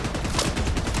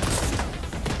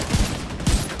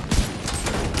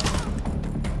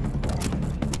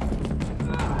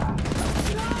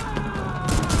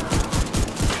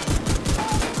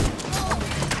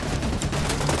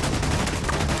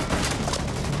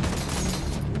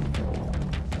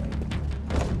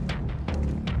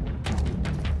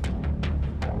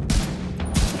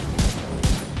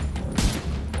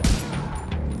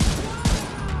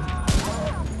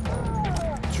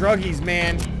 Druggies,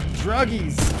 man.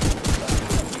 Druggies.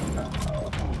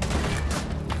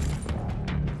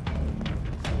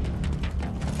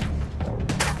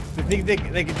 They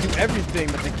think they can do everything,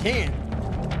 but they can't.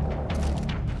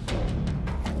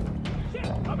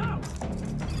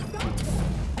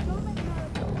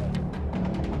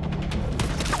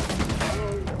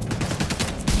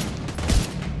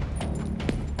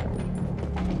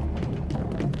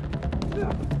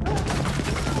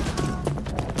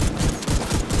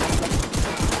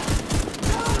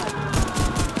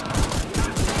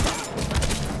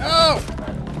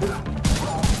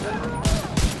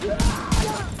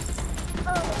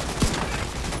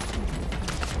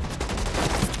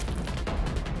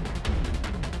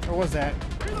 What was that?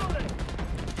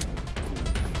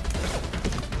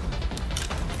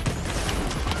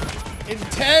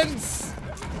 Intense!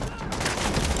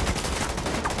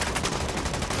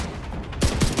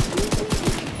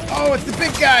 Oh, it's the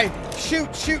big guy!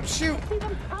 Shoot, shoot, shoot!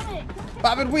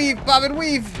 Bob and weave, bob and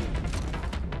weave!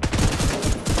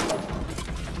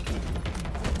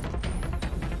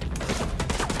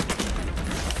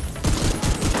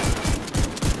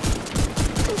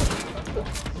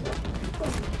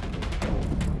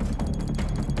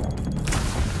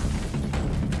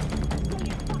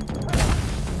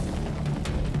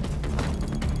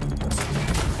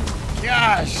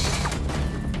 Gosh!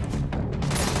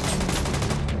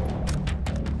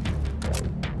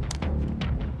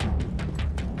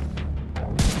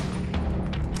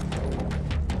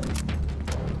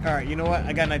 Alright, you know what?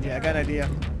 I got an idea. I got an idea.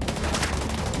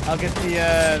 I'll get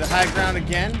the high ground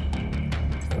again.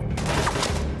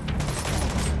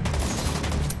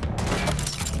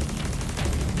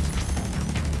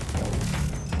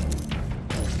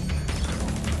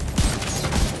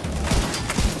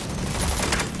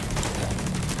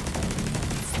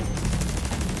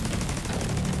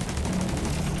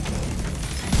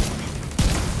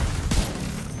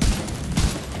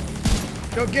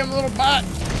 Go give him a little bot.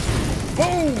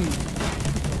 Boom!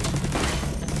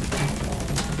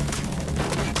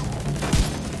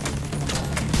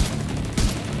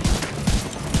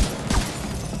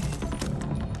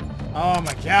 Oh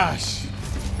my gosh.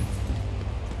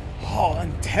 Oh,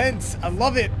 intense. I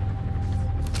love it.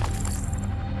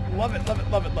 Love it, love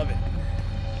it, love it, love it.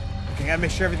 Okay, gotta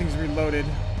make sure everything's reloaded.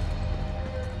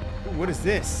 Ooh, what is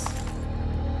this?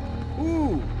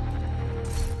 Ooh.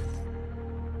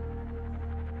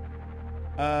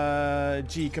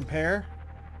 G, compare.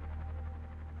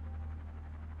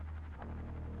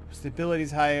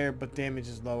 Stability's higher, but damage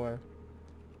is lower.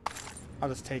 I'll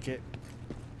just take it.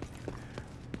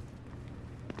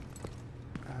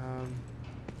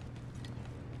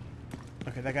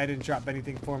 Okay, that guy didn't drop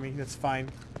anything for me. That's fine.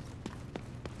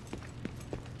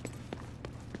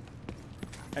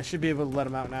 I should be able to let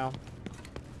him out now.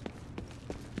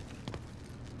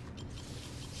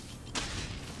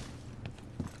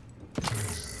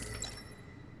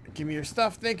 Give me your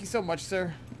stuff. Thank you so much,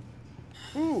 sir.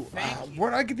 Ooh,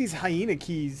 where do I get these hyena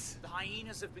keys? The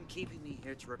hyenas have been keeping me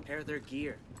here to repair their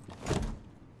gear.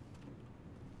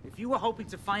 If you were hoping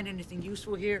to find anything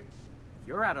useful here,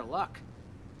 you're out of luck.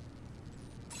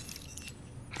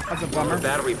 That's a bummer. The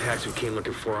battery packs we came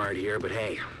looking for aren't here, but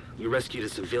hey, you rescued a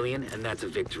civilian, and that's a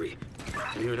victory.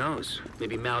 And who knows?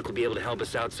 Maybe Malik will be able to help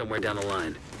us out somewhere down the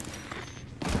line.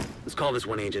 Let's call this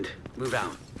one, Agent. Move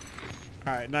out.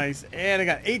 Alright, nice. And I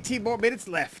got 18 more minutes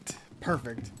left.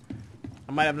 Perfect.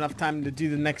 I might have enough time to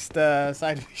do the next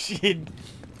side mission.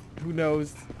 Who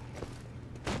knows?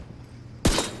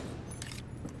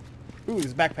 Ooh,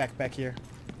 there's a backpack back here.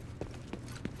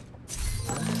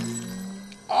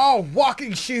 Oh,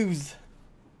 walking shoes!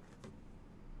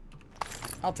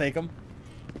 I'll take them.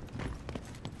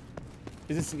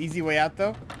 Is this an easy way out,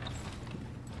 though?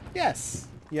 Yes.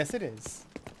 Yes, it is.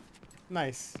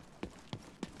 Nice.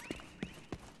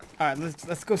 Alright,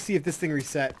 let's go see if this thing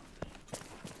reset.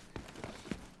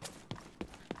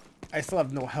 I still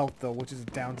have no health though, which is a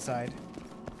downside.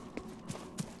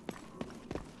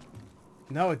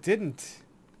 No, it didn't.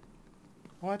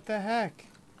 What the heck?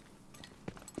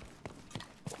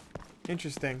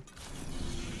 Interesting.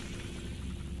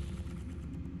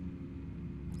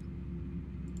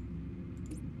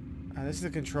 This is the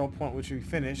control point which we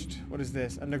finished. What is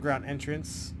this? Underground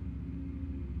entrance.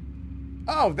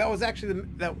 Oh, that was actually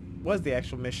the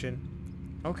actual mission.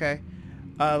 Okay.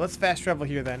 Let's fast travel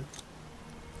here then.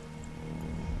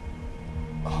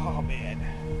 Oh man.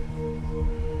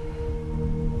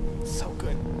 So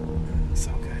good.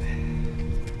 So good.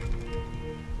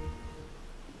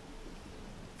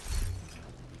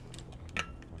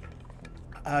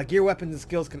 Gear, weapons, and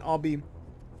skills can all be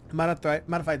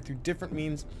modified through different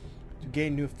means to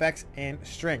gain new effects and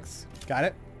strengths. Got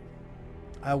it?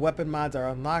 Weapon mods are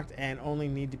unlocked and only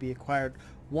need to be acquired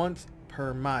once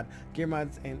per mod. Gear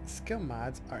mods and skill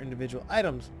mods are individual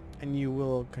items, and you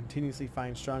will continuously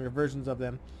find stronger versions of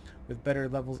them with better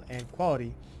levels and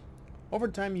quality. Over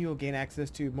time, you will gain access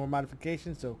to more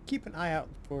modifications, so keep an eye out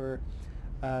for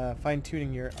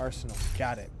fine-tuning your arsenal.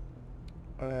 Got it.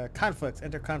 Conflicts.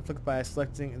 Enter conflict by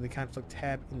selecting the conflict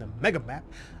tab in the mega map.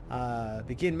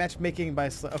 Begin matchmaking by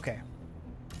okay.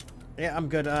 Yeah, I'm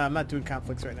good. I'm not doing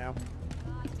conflicts right now.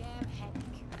 Goddamn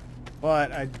headache.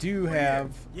 But I do have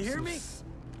You hear me?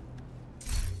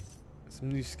 some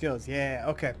new skills. Yeah,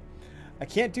 okay. I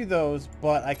can't do those,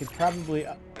 but I could probably...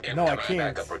 no, I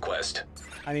can't. Backup request.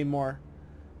 I need more.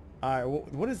 Alright,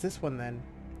 what is this one then?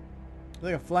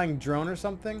 Like a flying drone or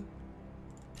something?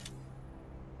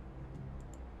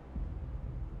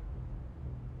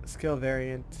 Skill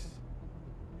variant.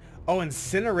 Oh,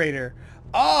 incinerator.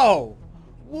 Oh!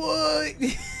 What?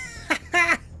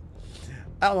 I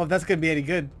don't know if that's going to be any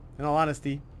good, in all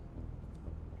honesty.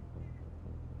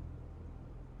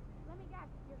 Let me guess,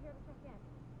 you're here to check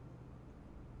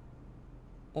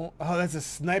in. Oh, that's a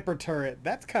sniper turret.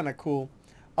 That's kind of cool.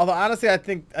 Although honestly, I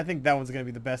think that one's gonna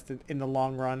be the best in the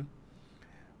long run.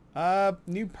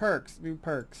 New perks.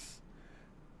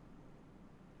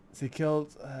 So he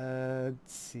killed.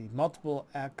 Let's see, multiple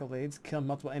accolades. Kill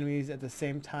multiple enemies at the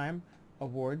same time.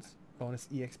 Awards. Bonus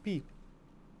EXP.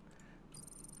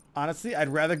 Honestly, I'd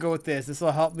rather go with this. This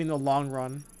will help me in the long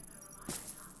run.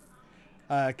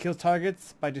 Kill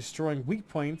targets by destroying weak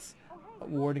points,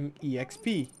 awarding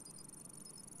EXP.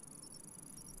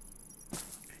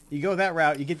 You go that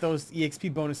route, you get those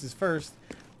EXP bonuses first.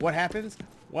 What happens?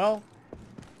 Well,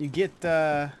 you get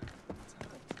to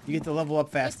level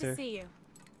up faster. Good to see you.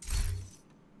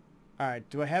 All right,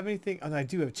 do I have anything? Oh, I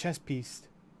do have chest piece.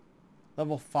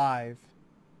 Level 5.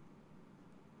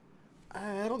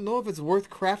 I don't know if it's worth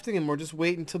crafting them or just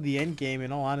wait until the end game.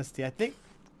 In all honesty, I think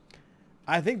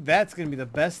that's gonna be the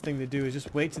best thing to do is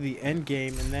just wait to the end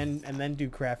game and then do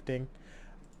crafting.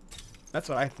 That's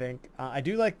what I think. I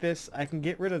do like this. I can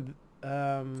get rid of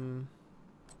the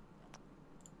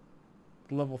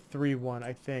level 3 one,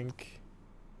 I think.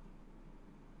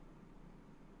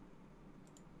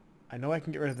 I know I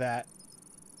can get rid of that.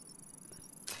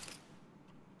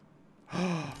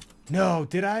 No,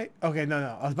 did I? Okay,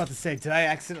 no. I was about to say, did I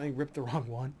accidentally rip the wrong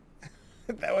one?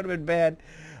 That would have been bad.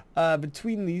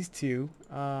 Between these two,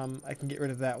 I can get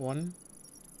rid of that one.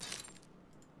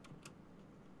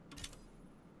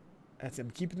 That's it.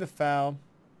 I'm keeping the foul.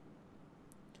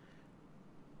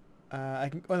 I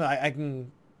can. Oh no, I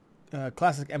can.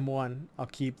 Classic M1. I'll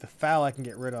keep the foul. I can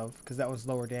get rid of because that one's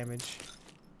lower damage.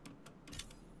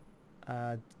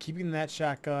 Keeping that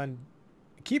shotgun.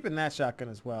 Keeping that shotgun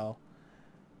as well.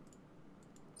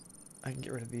 I can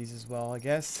get rid of these as well, I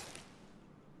guess.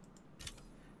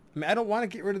 I mean, I don't want to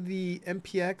get rid of the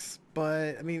MPX,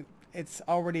 but I mean, it's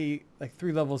already like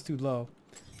 3 levels too low.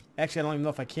 Actually, I don't even know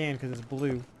if I can because it's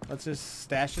blue. Let's just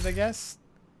stash it, I guess.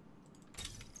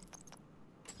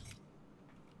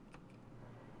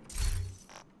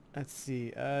 Let's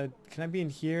see. Can I be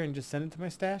in here and just send it to my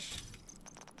stash?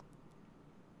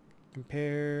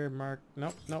 Compare, mark.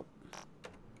 Nope.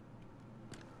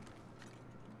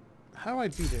 How do I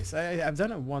do this? I've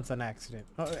done it once on accident.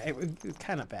 Oh, it was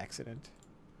kind of accident.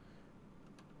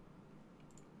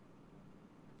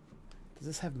 Does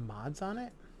this have mods on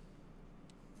it?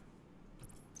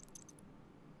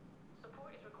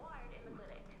 Support is required in the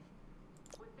clinic.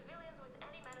 With civilians with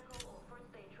any medical or first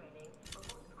aid training, report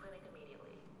to the clinic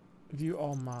immediately. View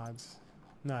all mods.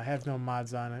 No, I have no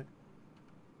mods on it.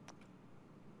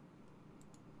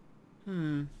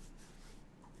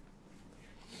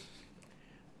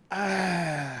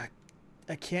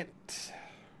 I can't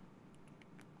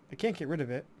get rid of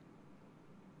it.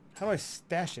 How do I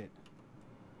stash it?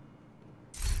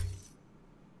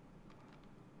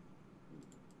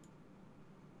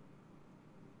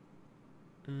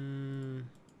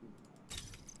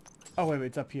 Oh wait,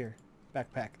 it's up here.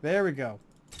 Backpack. There we go.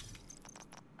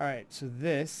 Alright, so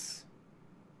this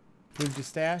Move to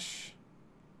stash.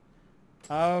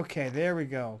 Okay, there we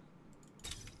go.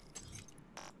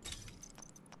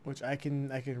 Which I can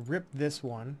rip this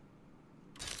one.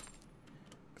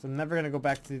 Cause I'm never gonna go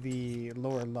back to the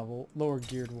lower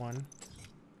geared one.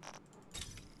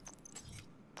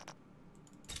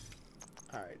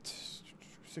 Alright.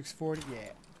 640,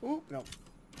 yeah. Ooh, no.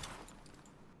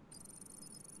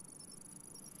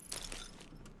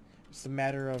 It's a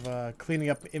matter of cleaning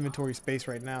up inventory space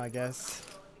right now, I guess.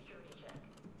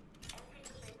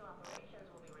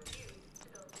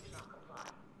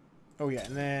 Oh yeah,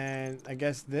 and then I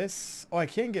guess this. Oh, I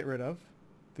can get rid of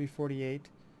 348.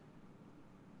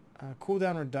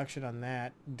 Cooldown reduction on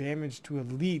that. Damage to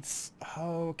elites.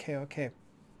 Oh, okay, okay.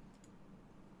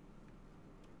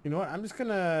 You know what? I'm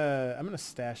gonna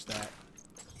stash that.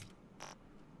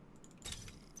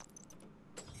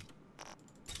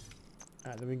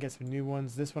 Alright, then we get some new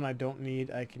ones. This one I don't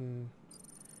need. I can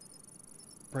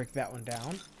break that one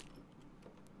down.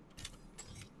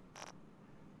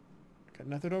 Got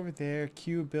nothing over there.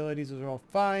 Q abilities, those are all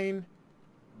fine.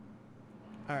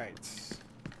 Alright.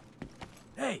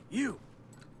 Hey, you!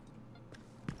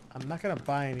 I'm not gonna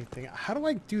buy anything. How do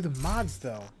I do the mods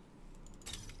though?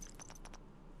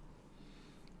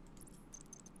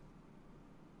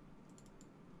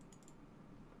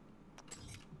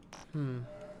 Do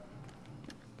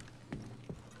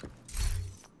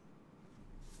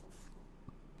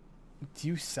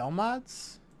you sell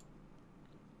mods?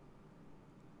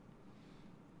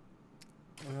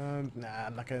 Nah,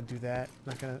 I'm not gonna do that.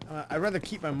 Not gonna. I'd rather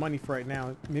keep my money for right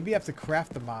now. Maybe I have to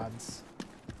craft the mods.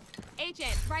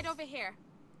 Agent, right over here.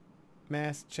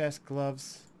 Mask, chest,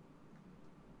 gloves.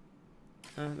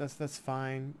 That's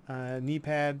fine. Knee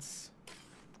pads.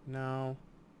 No.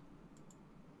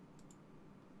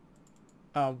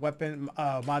 Weapon.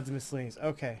 Mods and miscellaneous.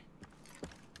 Okay.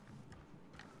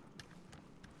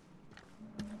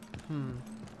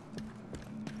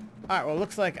 Alright, well,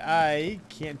 looks like I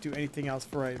can't do anything else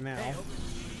for right now.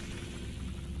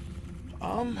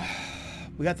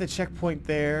 We got the checkpoint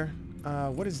there.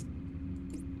 What is...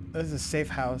 This is a safe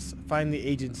house. Find the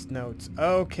agent's notes.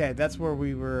 Okay, that's where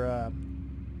we were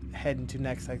heading to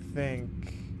next, I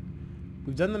think.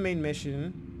 We've done the main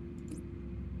mission.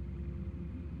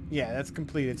 Yeah, that's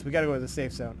completed, so we gotta go to the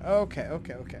safe zone. Okay,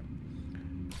 okay, okay.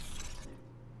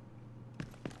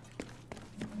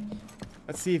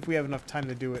 Let's see if we have enough time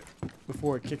to do it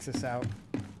before it kicks us out.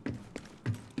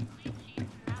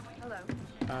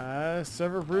 Hello.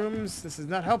 Server rooms. This is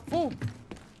not helpful.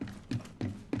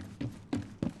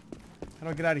 How do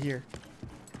I get out of here?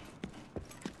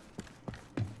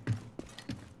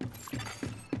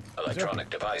 Electronic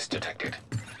device detected.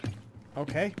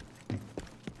 Okay.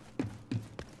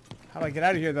 How do I get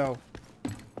out of here, though?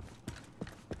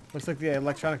 Looks like the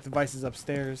electronic device is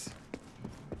upstairs.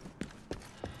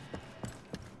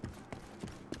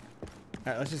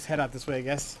 Alright, let's just head out this way, I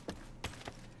guess.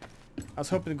 I was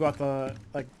hoping to go out the,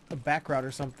 like, a back route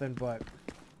or something, but...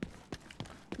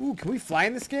 Ooh, can we fly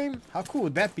in this game? How cool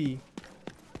would that be?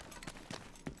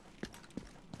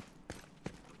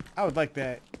 I would like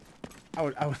that. I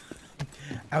would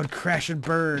I would crash and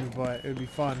burn, but it would be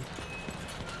fun.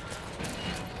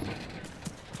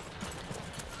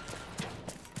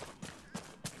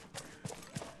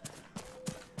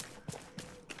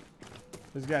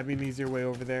 There's gotta be an easier way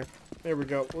over there. There we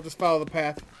go. We'll just follow the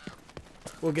path.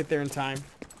 We'll get there in time.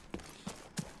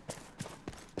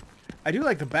 I do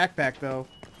like the backpack, though.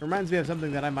 It reminds me of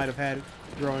something that I might have had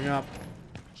growing up.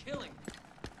 Killing.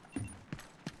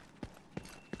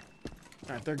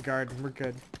 Alright, they're guarding. We're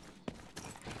good.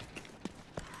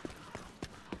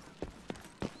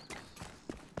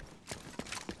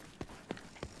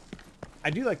 I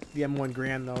do like the M1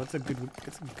 Grand, though. It's a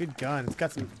good gun. It's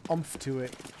got some oomph to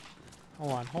it.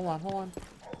 Hold on, hold on, hold on.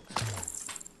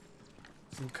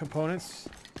 Some components.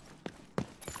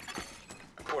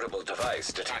 Portable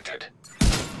device detected.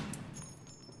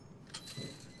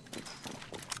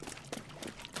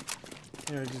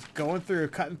 You're just going through,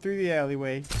 cutting through the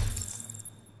alleyway.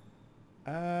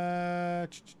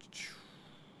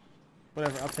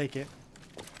 Whatever, I'll take it.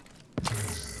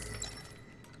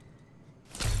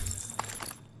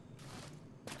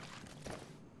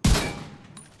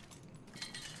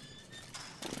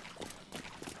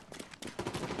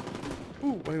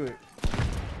 Ooh, wait.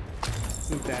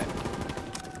 Loot that.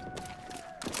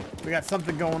 We got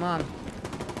something going on.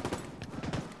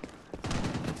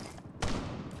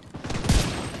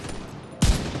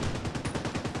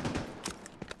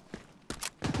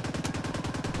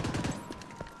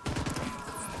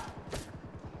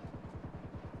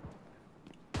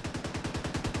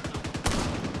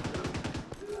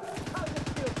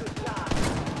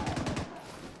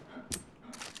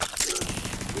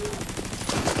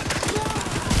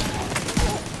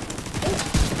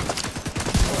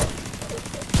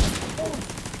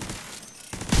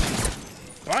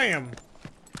 Bam!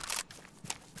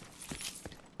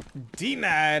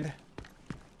 Denied.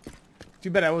 Too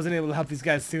bad I wasn't able to help these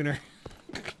guys sooner.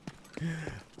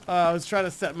 I was trying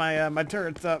to set my my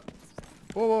turrets up.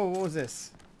 Whoa, whoa, what was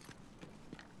this?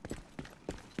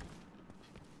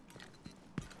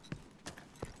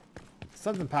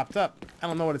 Something popped up. I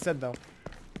don't know what it said though.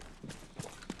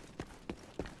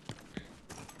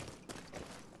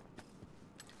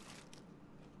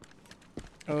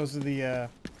 Oh, those are the I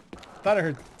thought I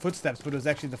heard footsteps, but it was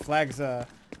actually the flags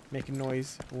making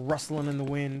noise, rustling in the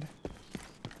wind.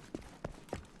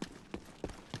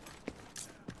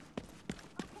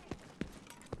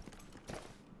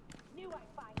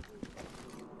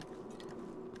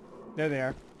 There they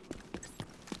are.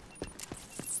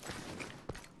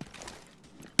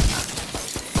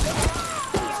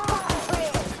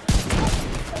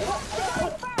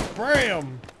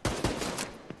 Bam!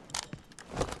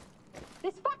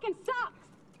 This fucking sucks.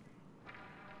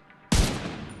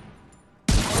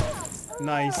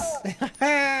 Nice.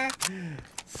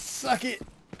 Suck it.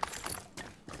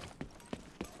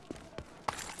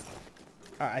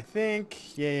 Alright, I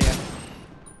think, yeah.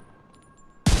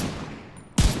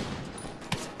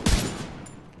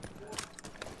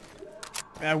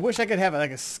 I wish I could have like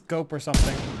a scope or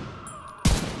something.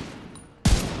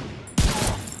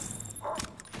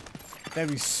 That'd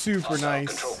be super Hostile nice.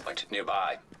 control point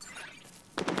nearby.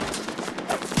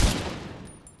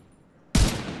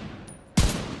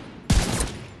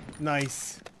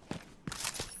 Nice.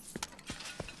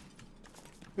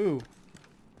 Ooh.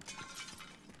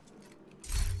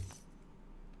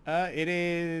 It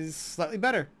is slightly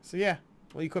better. So yeah,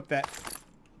 we'll equip that.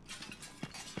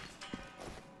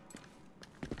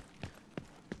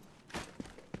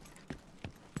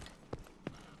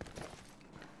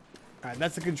 Alright,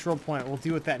 that's the control point. We'll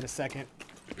deal with that in a second.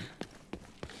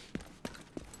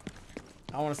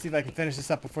 I want to see if I can finish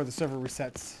this up before the server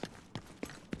resets.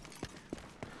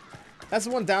 That's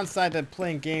the one downside to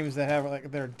playing games that have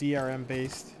like they're DRM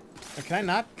based. Can I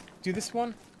not do this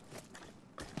one?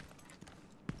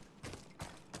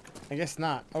 I guess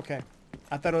not. Okay.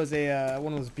 I thought it was a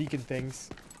one of those beacon things.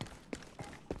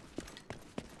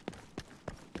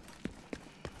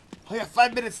 I got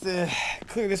 5 minutes to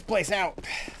clear this place out.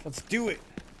 Let's do it.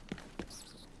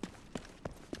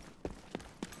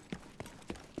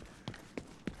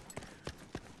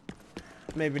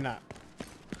 Maybe not.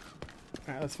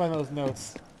 Alright, let's find those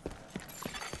notes.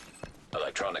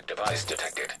 Electronic device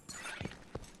detected.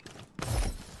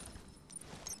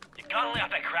 You gotta lay off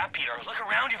that crap, Peter. Look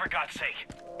around you, for God's sake.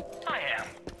 I am.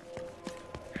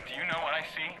 Do you know what I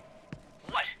see?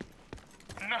 What?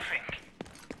 Nothing.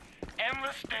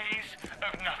 Endless days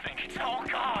of nothing. It's all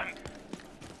gone.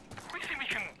 We think we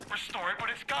can restore it, but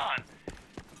it's gone.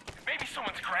 Maybe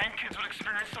someone's grandkids would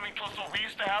experience something close to what we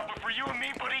used to have, but for you and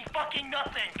me, buddy, fucking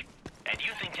nothing. And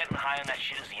you think getting high on that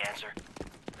shit is the answer?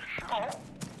 No.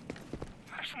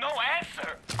 There's no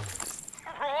answer.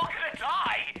 We're all gonna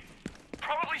die.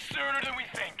 Probably sooner than we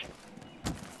think.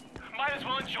 Might as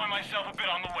well enjoy myself a bit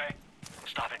on the way.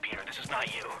 Stop it, Peter. This is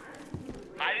not you.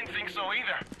 I didn't think so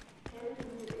either.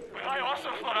 But I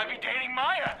also thought I'd be dating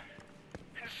Maya.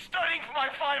 And studying for my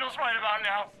finals right about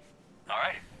now.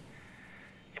 Alright.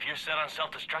 If you're set on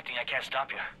self-destructing, I can't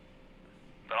stop you.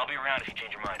 But I'll be around if you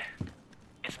change your mind.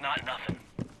 It's not nothing.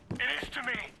 It is to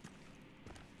me.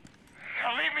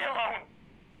 Now leave me alone.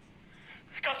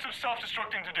 I've got some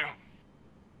self-destructing to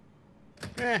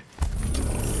do. Eh.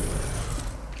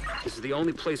 This is the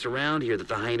only place around here that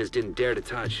the hyenas didn't dare to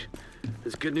touch.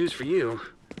 That's good news for you.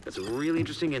 That's some really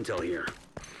interesting intel here.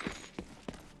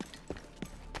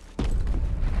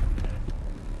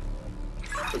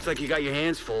 Looks like you got your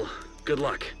hands full. Good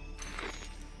luck.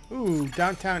 Ooh,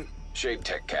 downtown. Shade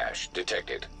tech cache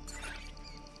detected.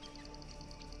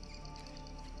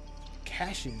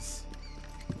 Caches.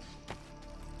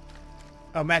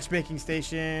 Oh, matchmaking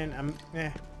station.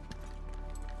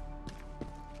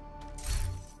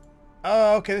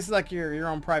 Oh, okay. This is like your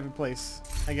own private place,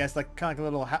 I guess, like kind of like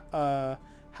a little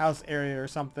house area or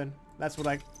something. That's what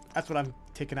I'm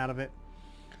taking out of it.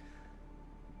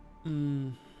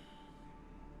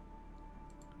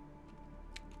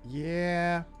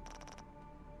 Yeah.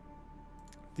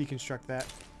 Deconstruct that.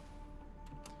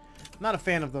 Not a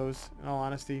fan of those, in all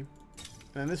honesty.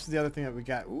 And this is the other thing that we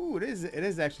got. Ooh, it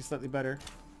is actually slightly better.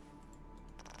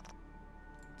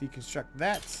 Deconstruct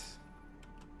that.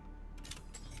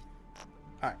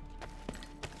 Alright.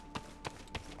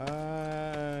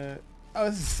 Oh,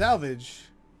 this is salvage.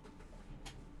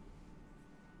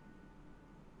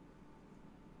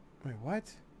 Wait,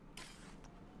 what?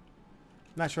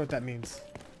 Not sure what that means.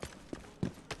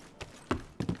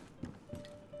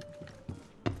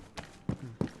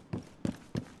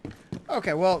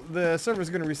 Okay, well, the server's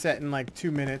gonna reset in like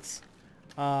 2 minutes.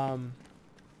 Honestly,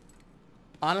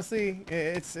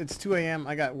 it's 2 a.m.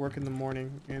 I got work in the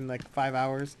morning in like 5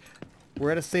 hours.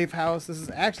 We're at a safe house. This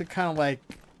is actually kind of like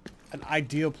an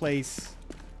ideal place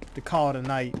to call it a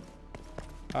night.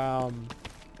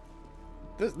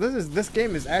 This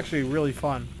game is actually really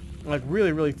fun, like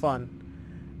really fun.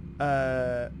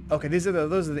 Okay, those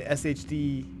are the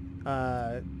SHD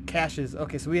caches.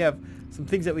 Okay, so we have some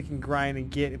things that we can grind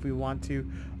and get if we want to.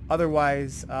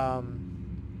 Otherwise,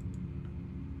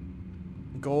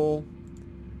 goal.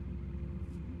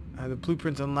 The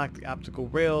blueprints unlock the optical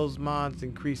rails. Mods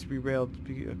increase re-railed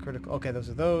critical. Okay, those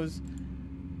are those.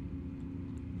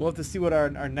 We'll have to see what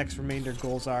our next remainder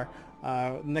goals are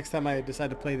next time I decide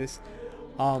to play this.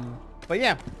 But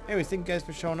yeah, anyways, thank you guys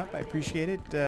for showing up. I appreciate it.